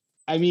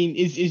 I mean,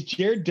 is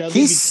Jared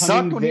Dudley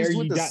becoming when he's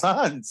with the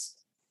Suns?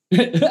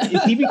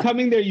 Is he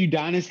becoming their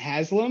Udonis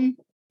Haslem?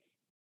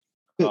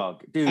 Oh,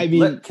 dude, I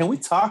mean, can we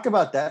talk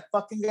about that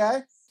fucking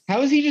guy?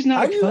 How is he just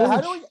not a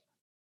coach?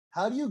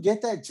 How do you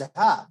get that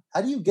job?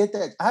 How do you get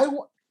that?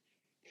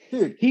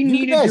 Dude, he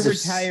needed to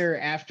retire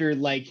after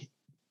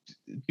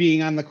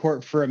being on the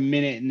court for a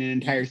minute in an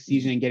entire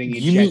season and getting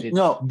ejected.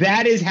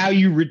 That is how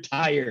you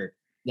retire.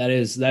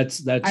 That's.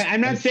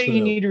 I'm not saying he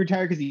needed to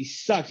retire because he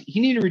sucks. He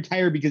needed to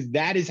retire because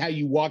that is how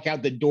you walk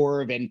out the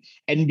door of an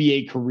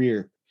NBA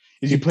career.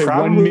 Is you play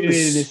 1 minute in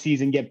a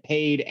season, get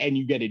paid, and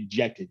you get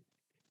ejected.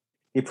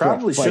 He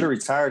probably should have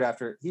retired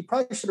after. He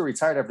probably should have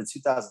retired after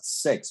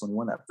 2006 when he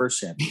won that first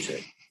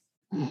championship.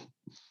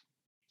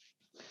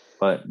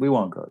 But we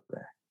won't go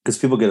there because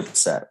people get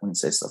upset when you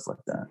say stuff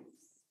like that.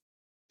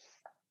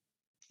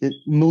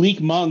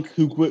 Malik Monk,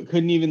 who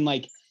couldn't even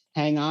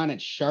hang on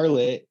at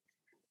Charlotte,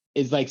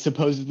 is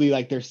supposedly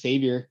their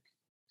savior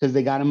because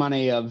they got him on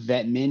a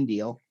vet min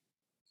deal.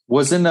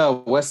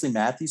 Wasn't Wesley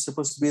Matthews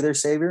supposed to be their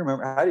savior?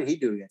 Remember, how did he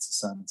do against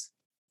the Suns?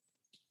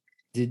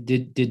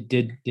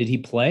 Did he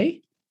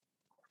play?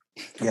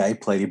 Yeah, he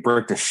played. He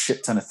broke a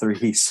shit ton of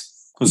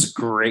threes. It was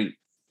great.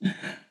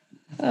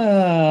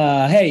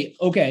 Hey,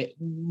 okay.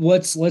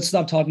 Let's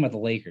stop talking about the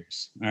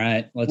Lakers. All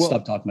right. Let's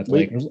stop talking about the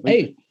Lakers.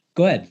 Hey,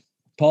 go ahead.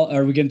 Paul,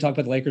 are we going to talk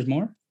about the Lakers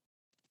more?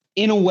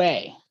 In a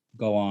way.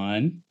 Go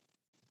on.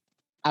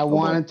 I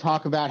want to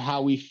talk about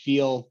how we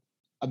feel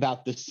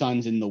about the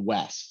Suns in the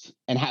West.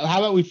 And how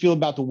about we feel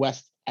about the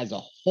West as a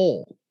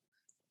whole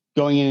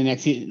going into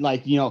next season?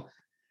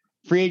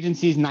 Free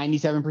agency is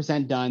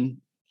 97% done.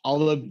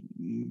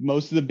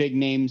 Most of the big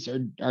names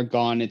are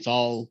gone.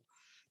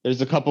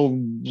 There's a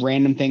couple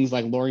random things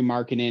like Lauri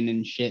Markkanen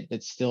and shit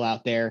that's still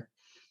out there.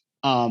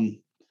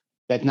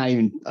 That's not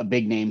even a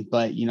big name,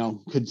 but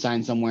could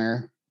sign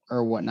somewhere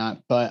or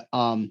whatnot. But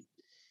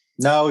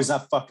no, he's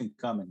not fucking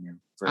coming here.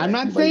 I'm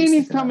not saying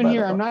he's coming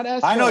here. I'm not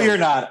asking. I know you're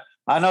not.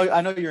 I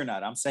know you're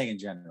not. I'm saying in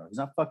general, he's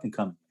not fucking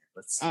coming here.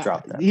 Let's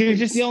drop that. He was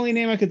just the only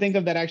name I could think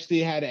of that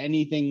actually had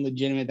anything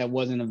legitimate that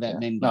wasn't a vet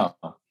min. No,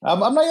 I'm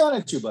not yelling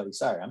at you, buddy.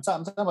 Sorry, I'm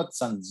talking about the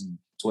Suns and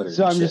Twitter.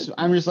 So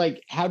I'm just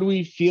how do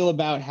we feel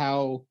about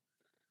how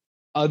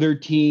other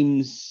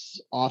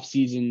teams' off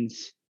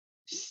seasons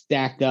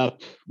stacked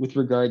up with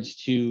regards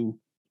to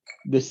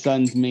the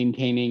Suns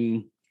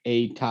maintaining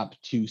a top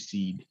 2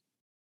 seed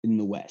in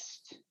the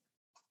West?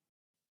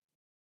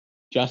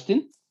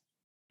 Justin?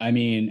 I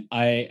mean,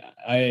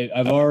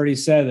 I've already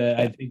said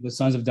that I think the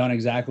Suns have done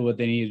exactly what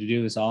they needed to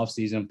do this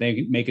offseason. If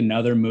they make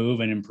another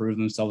move and improve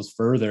themselves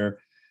further,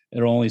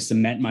 it'll only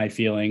cement my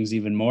feelings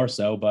even more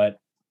so. But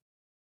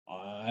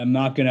I'm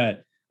not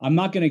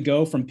gonna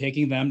go from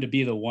picking them to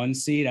be the 1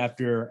 seed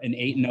after an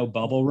 8-0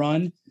 bubble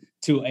run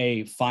to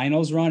a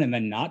finals run and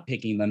then not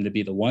picking them to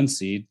be the 1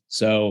 seed.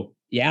 So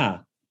yeah,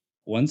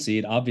 1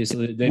 seed.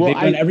 Obviously, they've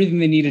done everything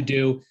they need to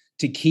do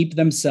to keep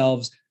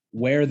themselves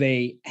where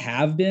they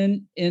have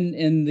been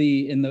in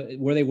the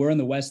where they were in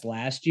the West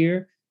last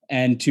year,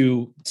 and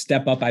to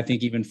step up, I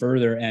think, even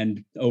further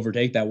and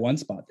overtake that 1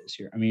 spot this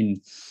year. I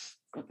mean,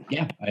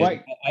 yeah.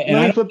 Let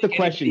me flip the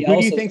question. Who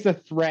do you think's a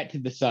threat to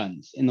the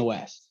Suns in the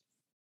West?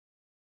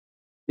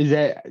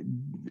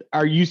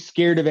 Are you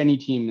scared of any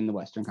team in the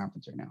Western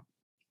Conference right now?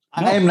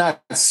 No. I am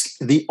not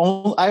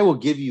I will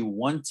give you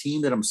one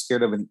team that I'm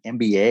scared of in the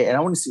NBA, and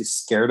I want to say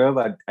scared of.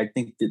 I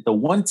think that the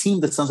one team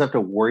the Suns have to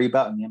worry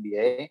about in the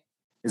NBA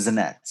is the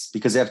Nets,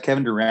 because they have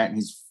Kevin Durant and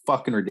he's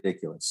fucking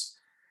ridiculous.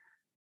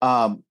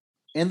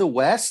 In the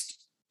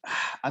West,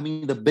 I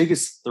mean, the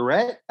biggest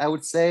threat, I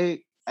would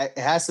say, it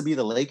has to be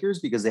the Lakers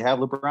because they have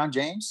LeBron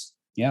James.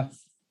 Yeah.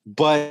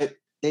 But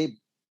they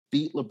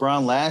beat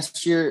LeBron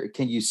last year.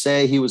 Can you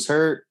say he was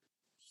hurt?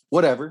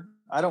 Whatever.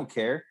 I don't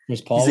care.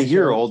 He's a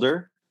year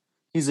older.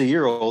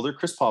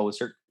 Chris Paul was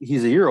hurt.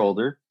 He's a year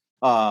older.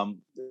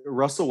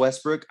 Russell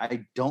Westbrook,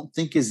 I don't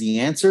think is the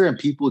answer, and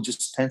people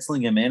just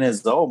penciling him in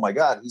as, oh my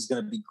God, he's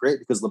going to be great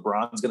because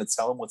LeBron's going to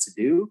tell him what to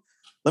do.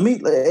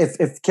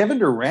 If Kevin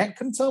Durant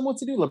couldn't tell him what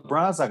to do,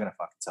 LeBron's not going to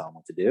fucking tell him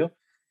what to do.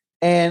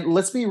 And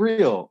let's be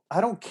real.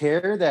 I don't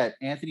care that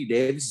Anthony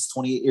Davis is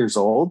 28 years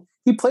old.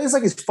 He plays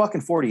like he's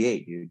fucking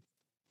 48, dude.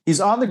 He's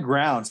on the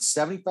ground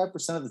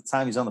 75% of the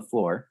time. He's on the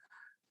floor.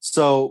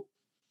 So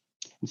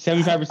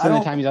 75% of the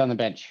time he's on the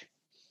bench.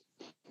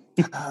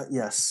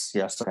 Yes.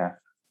 Okay.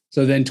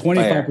 So then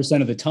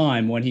 25% of the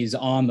time when he's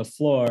on the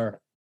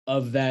floor,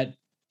 of that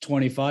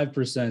 25%,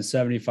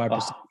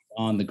 75%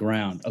 on the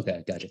ground.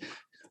 Okay, gotcha.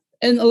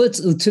 And let's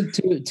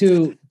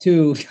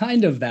to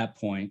kind of that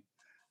point.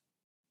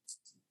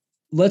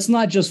 Let's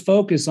not just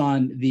focus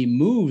on the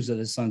moves that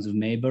the Suns have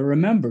made, but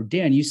remember,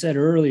 Dan, you said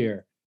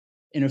earlier,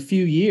 in a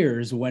few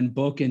years when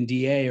Book and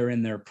DA are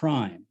in their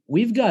prime,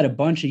 we've got a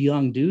bunch of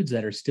young dudes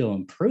that are still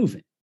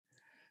improving.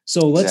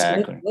 So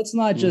let's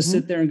not just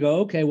sit there and go,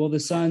 okay, well, the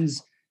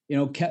Suns,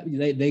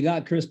 they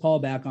got Chris Paul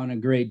back on a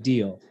great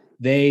deal.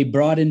 They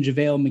brought in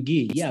JaVale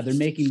McGee. Yeah, they're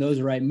making those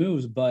right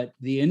moves, but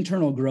the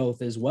internal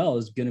growth as well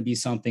is going to be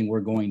something we're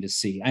going to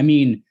see. I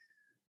mean,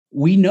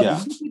 we know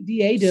what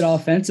DA did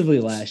offensively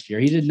last year.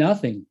 He did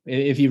nothing.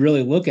 If you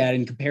really look at it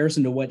in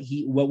comparison to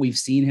what we've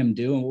seen him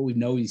do and what we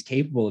know he's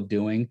capable of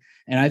doing.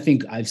 And I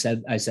think I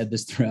said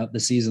this throughout the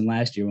season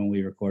last year when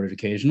we recorded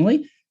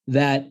occasionally,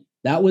 that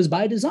was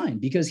by design,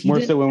 because he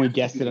more so when we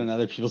guessed it on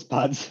other people's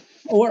pods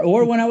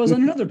or when I was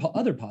on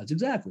other pods.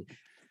 Exactly.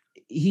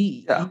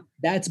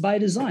 That's by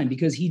design,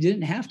 because he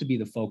didn't have to be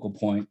the focal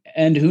point.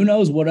 And who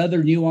knows what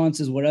other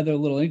nuances, what other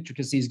little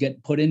intricacies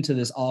get put into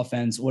this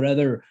offense, what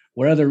other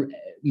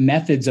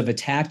methods of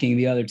attacking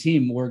the other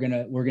team we're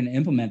gonna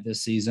implement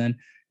this season.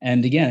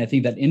 And again, I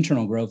think that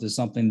internal growth is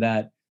something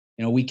that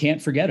we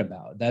can't forget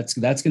about. That's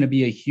going to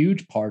be a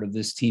huge part of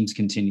this team's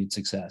continued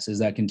success, is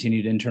that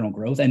continued internal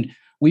growth. And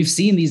we've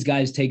seen these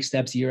guys take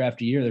steps year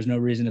after year. There's no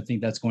reason to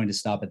think that's going to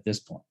stop at this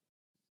point.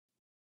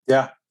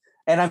 Yeah.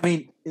 And I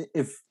mean,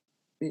 if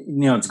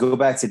to go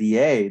back to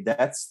DA,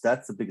 that's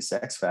the biggest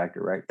X factor,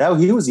 right?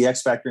 He was the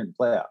X factor in the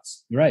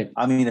playoffs. Right.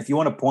 I mean, if you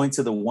want to point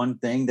to the one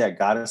thing that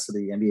got us to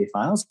the NBA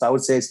Finals, I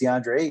would say it's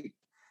DeAndre Ayton.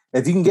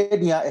 If you can get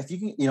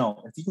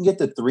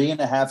the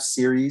 3.5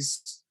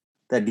 series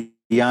that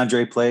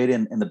DeAndre played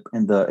in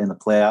the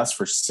playoffs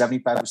for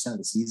 75% of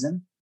the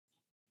season,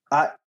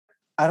 I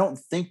don't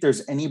think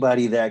there's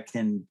anybody that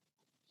can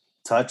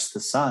touch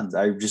the Suns.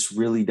 I just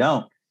really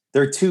don't.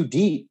 They're too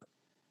deep.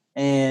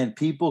 And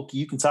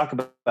you can talk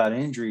about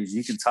injuries.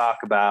 You can talk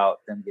about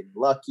them getting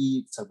lucky.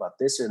 You can talk about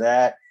this or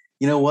that.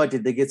 You know what?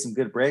 Did they get some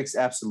good breaks?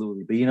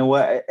 Absolutely. But you know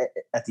what?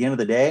 At the end of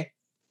the day,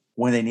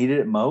 when they needed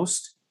it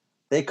most,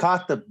 they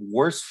caught the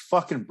worst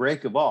fucking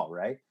break of all,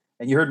 right?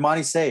 And you heard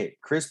Monty say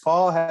it. Chris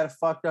Paul had a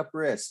fucked up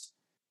wrist.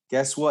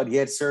 Guess what? He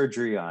had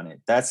surgery on it.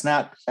 That's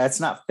not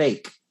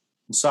fake.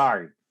 I'm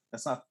sorry.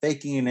 That's not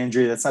faking an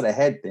injury. That's not a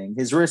head thing.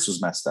 His wrist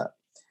was messed up.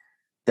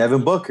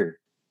 Devin Booker.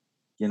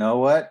 You know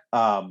what?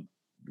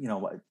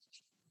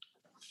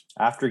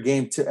 After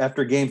game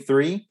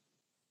 3,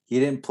 he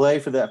didn't play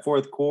for that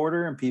fourth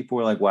quarter, and people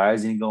were like, why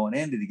is he going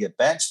in? Did he get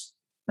benched?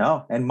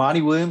 No. And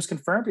Monty Williams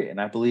confirmed it. And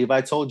I believe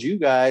I told you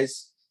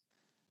guys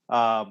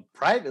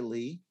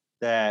privately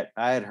that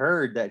I had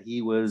heard that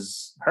he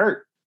was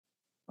hurt.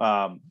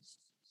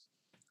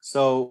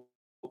 So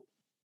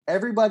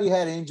everybody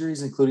had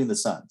injuries, including the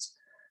Suns.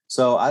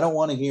 So I don't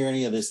want to hear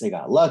any of this. They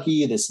got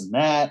lucky, this and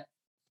that.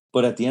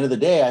 But at the end of the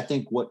day, I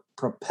think what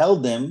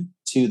propelled them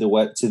to the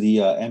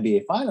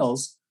NBA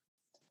Finals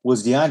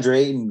was DeAndre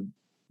Ayton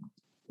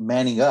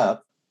manning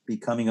up,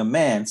 becoming a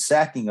man,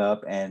 sacking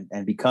up, and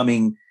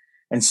becoming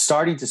and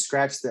starting to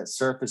scratch that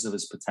surface of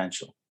his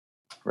potential.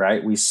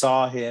 Right? We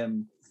saw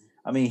him.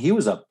 I mean, he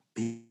was a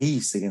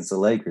beast against the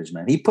Lakers,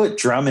 man. He put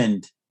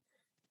Drummond.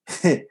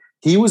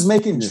 He was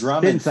making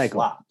Drummond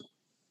flop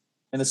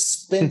in a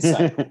spin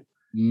cycle.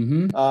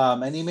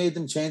 And he made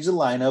them change the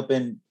lineup.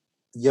 And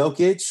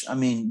Jokic, I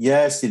mean,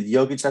 yes, did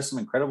Jokic have some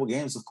incredible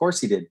games? Of course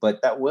he did,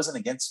 but that wasn't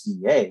against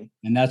DA.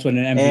 And that's what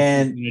an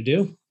MVP is going to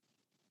do.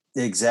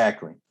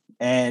 Exactly.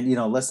 And,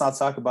 let's not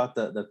talk about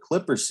the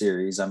Clippers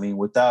series. I mean,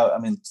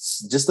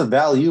 just the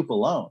value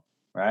alone,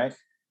 right?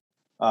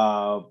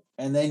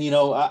 And then,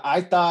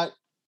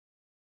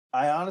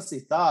 I honestly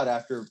thought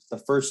after the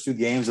first 2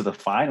 games of the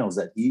finals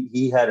that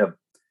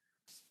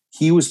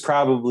he was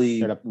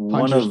probably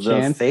one of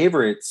the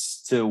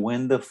favorites to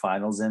win the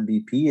finals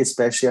MVP,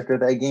 especially after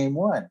that game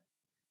 1.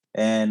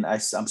 And I'm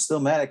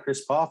still mad at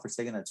Chris Paul for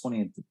taking that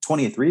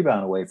 20th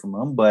rebound away from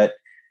him. But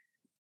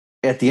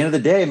at the end of the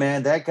day,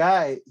 man, that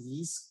guy,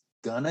 he's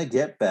going to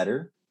get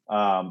better.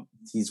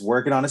 He's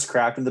working on his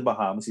craft in the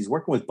Bahamas. He's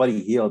working with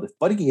Buddy Hield. If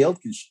Buddy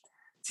Hield can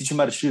teach him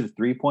how to shoot a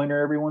 3-pointer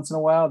every once in a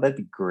while, that'd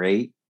be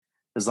great,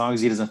 as long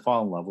as he doesn't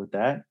fall in love with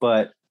that.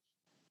 But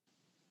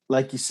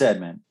like you said,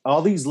 man,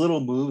 all these little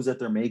moves that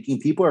they're making,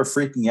 people are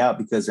freaking out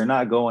because they're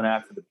not going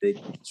after the big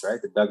names,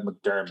 right? The Doug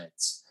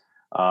McDermotts.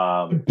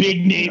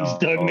 Big names,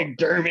 Doug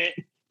McDermott.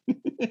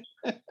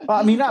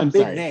 I mean, not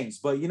big names,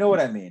 but you know what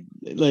I mean.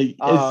 Like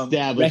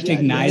established,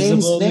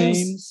 recognizable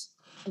names.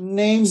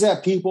 Names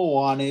that people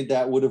wanted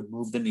that would have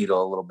moved the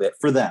needle a little bit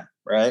for them,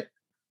 right?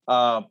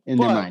 In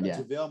their mind, yeah.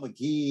 JaVale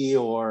McGee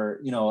or,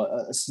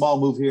 a small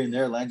move here and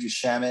there, Landry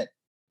Shamet.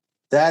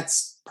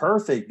 That's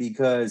perfect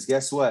because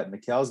guess what?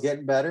 Mikal's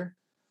getting better.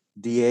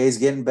 DA's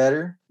getting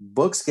better.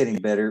 Book's getting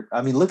better.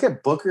 I mean, look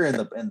at Booker in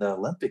the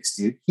Olympics,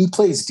 dude. He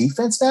plays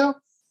defense now?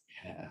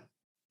 Yeah.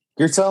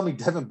 You're telling me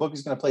Devin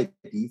Booker's going to play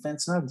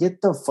defense now?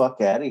 Get the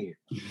fuck out of here.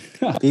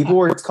 People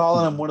were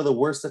calling him one of the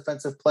worst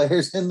defensive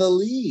players in the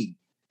league.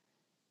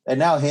 And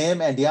now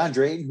him and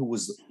DeAndre Ayton, who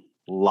was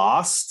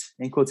lost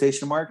in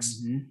quotation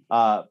marks.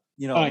 Mm-hmm.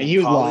 He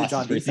was lost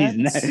on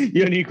season.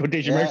 You don't need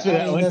quotation marks for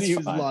that one. He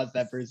was lost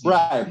that first season.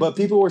 Right, but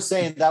people were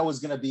saying that was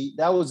gonna be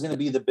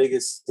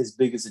his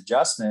biggest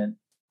adjustment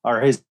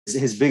or his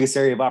biggest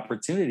area of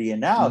opportunity,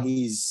 and now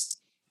he's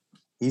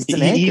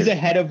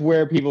ahead of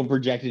where people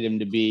projected him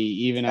to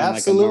be, even on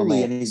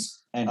absolutely, like a normal,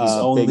 and he's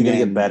only going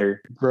to get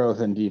better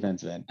growth in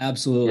defensive end.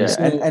 Absolutely, yeah.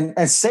 So,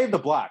 and save the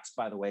blocks,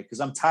 by the way, because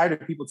I'm tired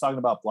of people talking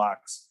about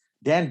blocks.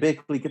 Dan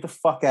Bickley, get the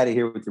fuck out of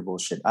here with your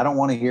bullshit. I don't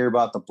want to hear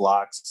about the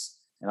blocks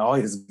and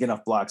he doesn't get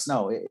enough blocks.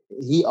 No,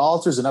 he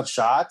alters enough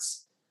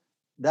shots.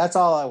 That's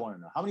all I want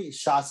to know. How many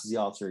shots does he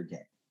alter a game?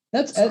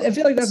 I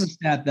feel like that's a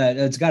stat that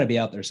it's got to be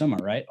out there somewhere,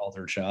 right?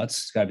 Altered shots.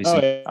 It's got to be. Sure.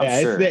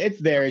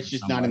 It's there. It's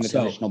just not in the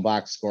traditional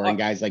box score. And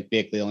guys like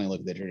Bickley only look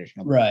at the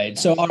traditional. Right.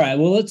 So, all right.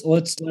 Well,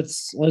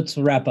 let's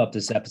wrap up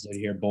this episode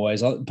here,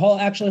 boys. Paul,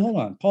 actually, hold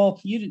on. Paul,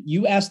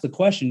 you asked the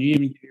question. You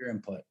didn't even give your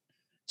input.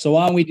 So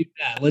why don't we do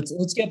that?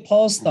 Let's get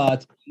Paul's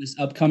thoughts on this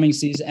upcoming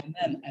season,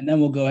 and then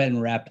we'll go ahead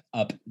and wrap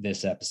up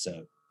this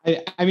episode.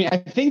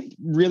 I think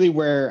really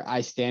where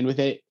I stand with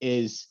it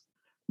is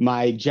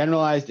my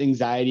generalized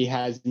anxiety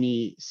has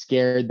me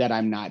scared that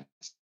I'm not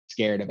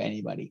scared of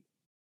anybody.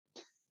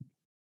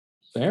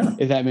 Fair.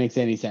 If that makes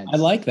any sense. I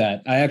like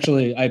that.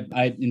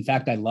 In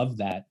fact, I love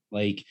that.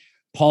 Like,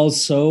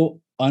 Paul's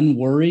so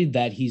unworried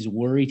that he's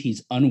worried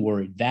he's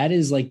unworried. That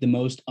is like the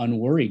most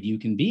unworried you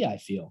can be, I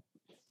feel.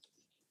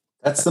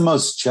 That's the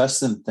most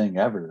Justin thing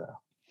ever,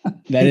 though.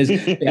 That is,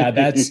 yeah,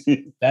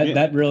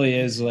 that really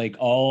is like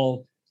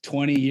all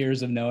 20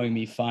 years of knowing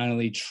me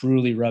finally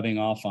truly rubbing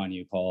off on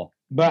you, Paul.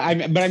 But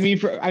I mean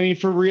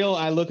for real,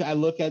 I'm looking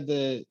at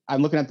the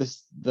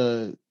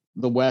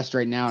West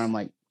right now, and I'm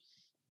like,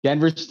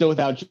 Denver's still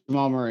without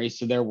Jamal Murray,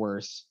 so they're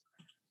worse.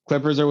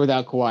 Clippers are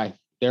without Kawhi,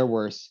 they're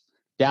worse.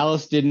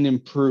 Dallas didn't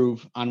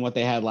improve on what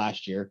they had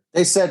last year.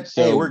 They said,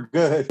 "Hey, we're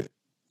good."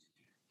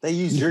 They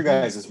used your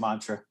guys'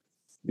 mantra.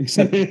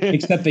 Except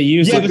they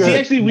used but see,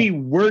 actually, we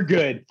were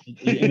good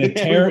in a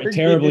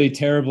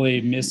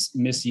terribly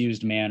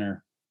misused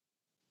manner.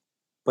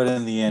 But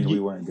in the end, we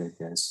weren't good,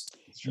 guys.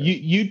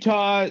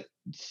 Utah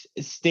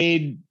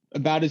stayed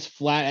about as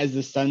flat as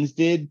the Suns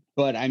did,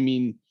 but I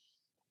mean,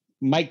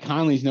 Mike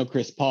Conley's no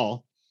Chris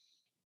Paul.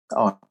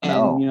 Oh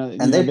no!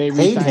 And they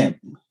paid him.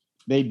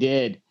 They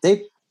did.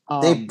 They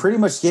pretty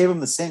much gave him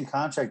the same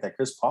contract that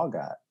Chris Paul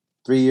got,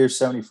 3 years,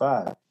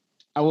 75.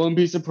 I wouldn't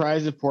be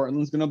surprised if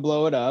Portland's going to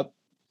blow it up.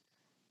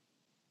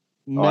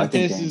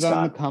 Memphis is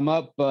on the come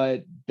up,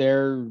 but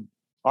they're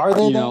are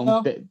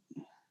they?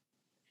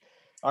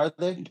 Are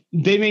they?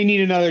 They may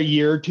need another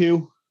year or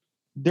two.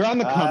 They're on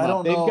the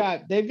come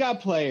up. They've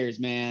got players,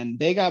 man.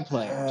 They got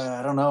players.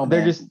 I don't know.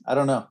 I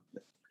don't know.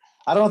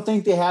 I don't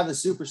think they have the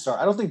superstar.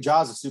 I don't think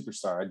Ja's a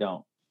superstar. I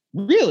don't.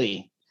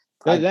 Really?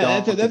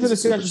 That's a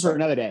discussion for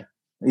another day.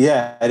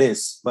 Yeah, it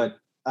is. But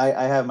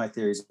I have my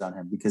theories on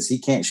him because he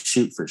can't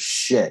shoot for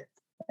shit.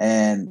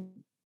 And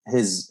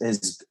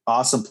his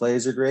awesome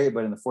plays are great,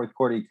 but in the fourth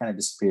quarter, he kind of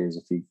disappears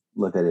if you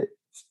look at it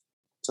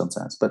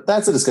sometimes. But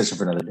that's a discussion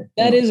for another day.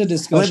 That is a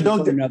discussion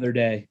for another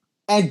day.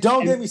 And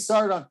don't get me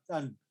started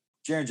on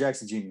Jaren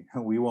Jackson Jr.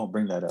 We won't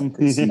bring that up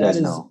because you guys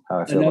know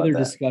how I feel about that. Another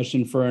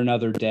discussion for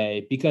another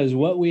day, because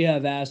what we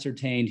have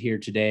ascertained here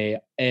today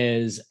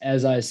is,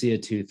 as I see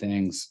it, two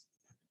things.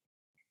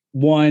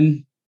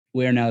 One,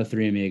 we are now the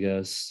Three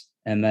Amigos,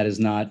 and that is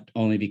not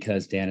only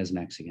because Dan is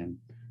Mexican.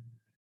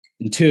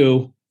 And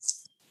two,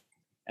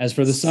 as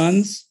for the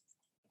Suns,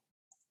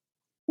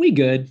 we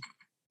good.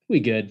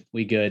 Dude,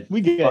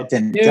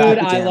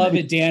 I love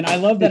it, Dan. I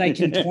love that I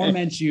can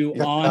torment you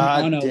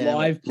on a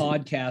live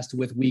podcast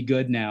with We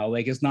Good now.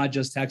 Like, it's not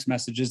just text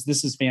messages.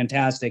 This is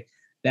fantastic.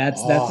 That's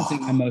the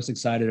thing I'm most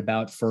excited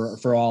about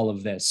for all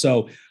of this.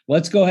 So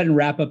let's go ahead and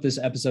wrap up this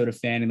episode of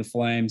Fanning the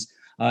Flames.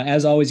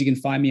 As always, you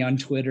can find me on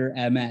Twitter.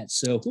 I'm at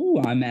So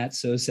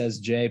Says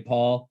Jay.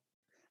 Paul.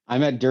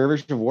 I'm at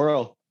Dervish of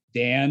World.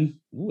 Dan.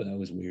 Ooh, that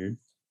was weird.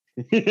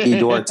 E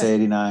Duarte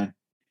 89.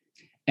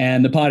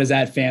 And the pod is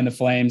at Fan the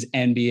Flames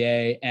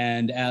NBA.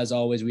 And as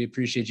always, we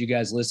appreciate you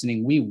guys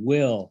listening.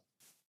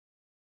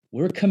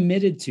 We're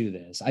committed to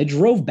this. I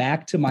drove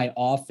back to my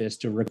office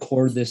to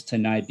record this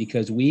tonight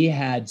because we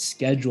had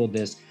scheduled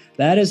this.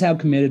 That is how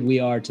committed we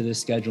are to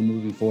this schedule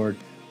moving forward.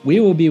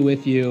 We will be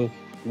with you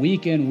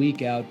week in,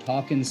 week out,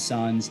 talking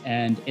Suns,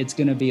 and it's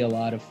going to be a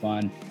lot of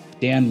fun.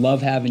 Dan,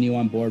 love having you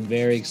on board.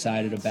 Very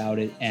excited about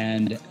it.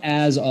 And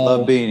as always,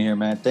 love being here,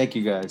 man. Thank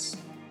you guys.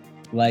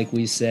 Like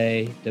we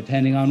say,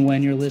 depending on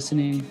when you're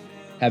listening,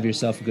 have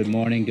yourself a good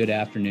morning, good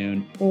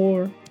afternoon,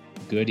 or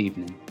good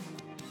evening.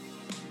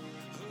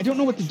 I don't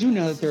know what to do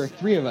now that there are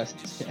three of us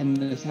to end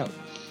this out.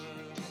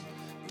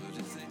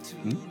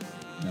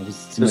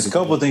 There's a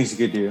couple of things you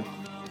could do.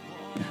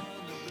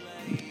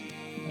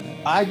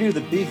 I do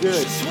the be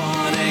good.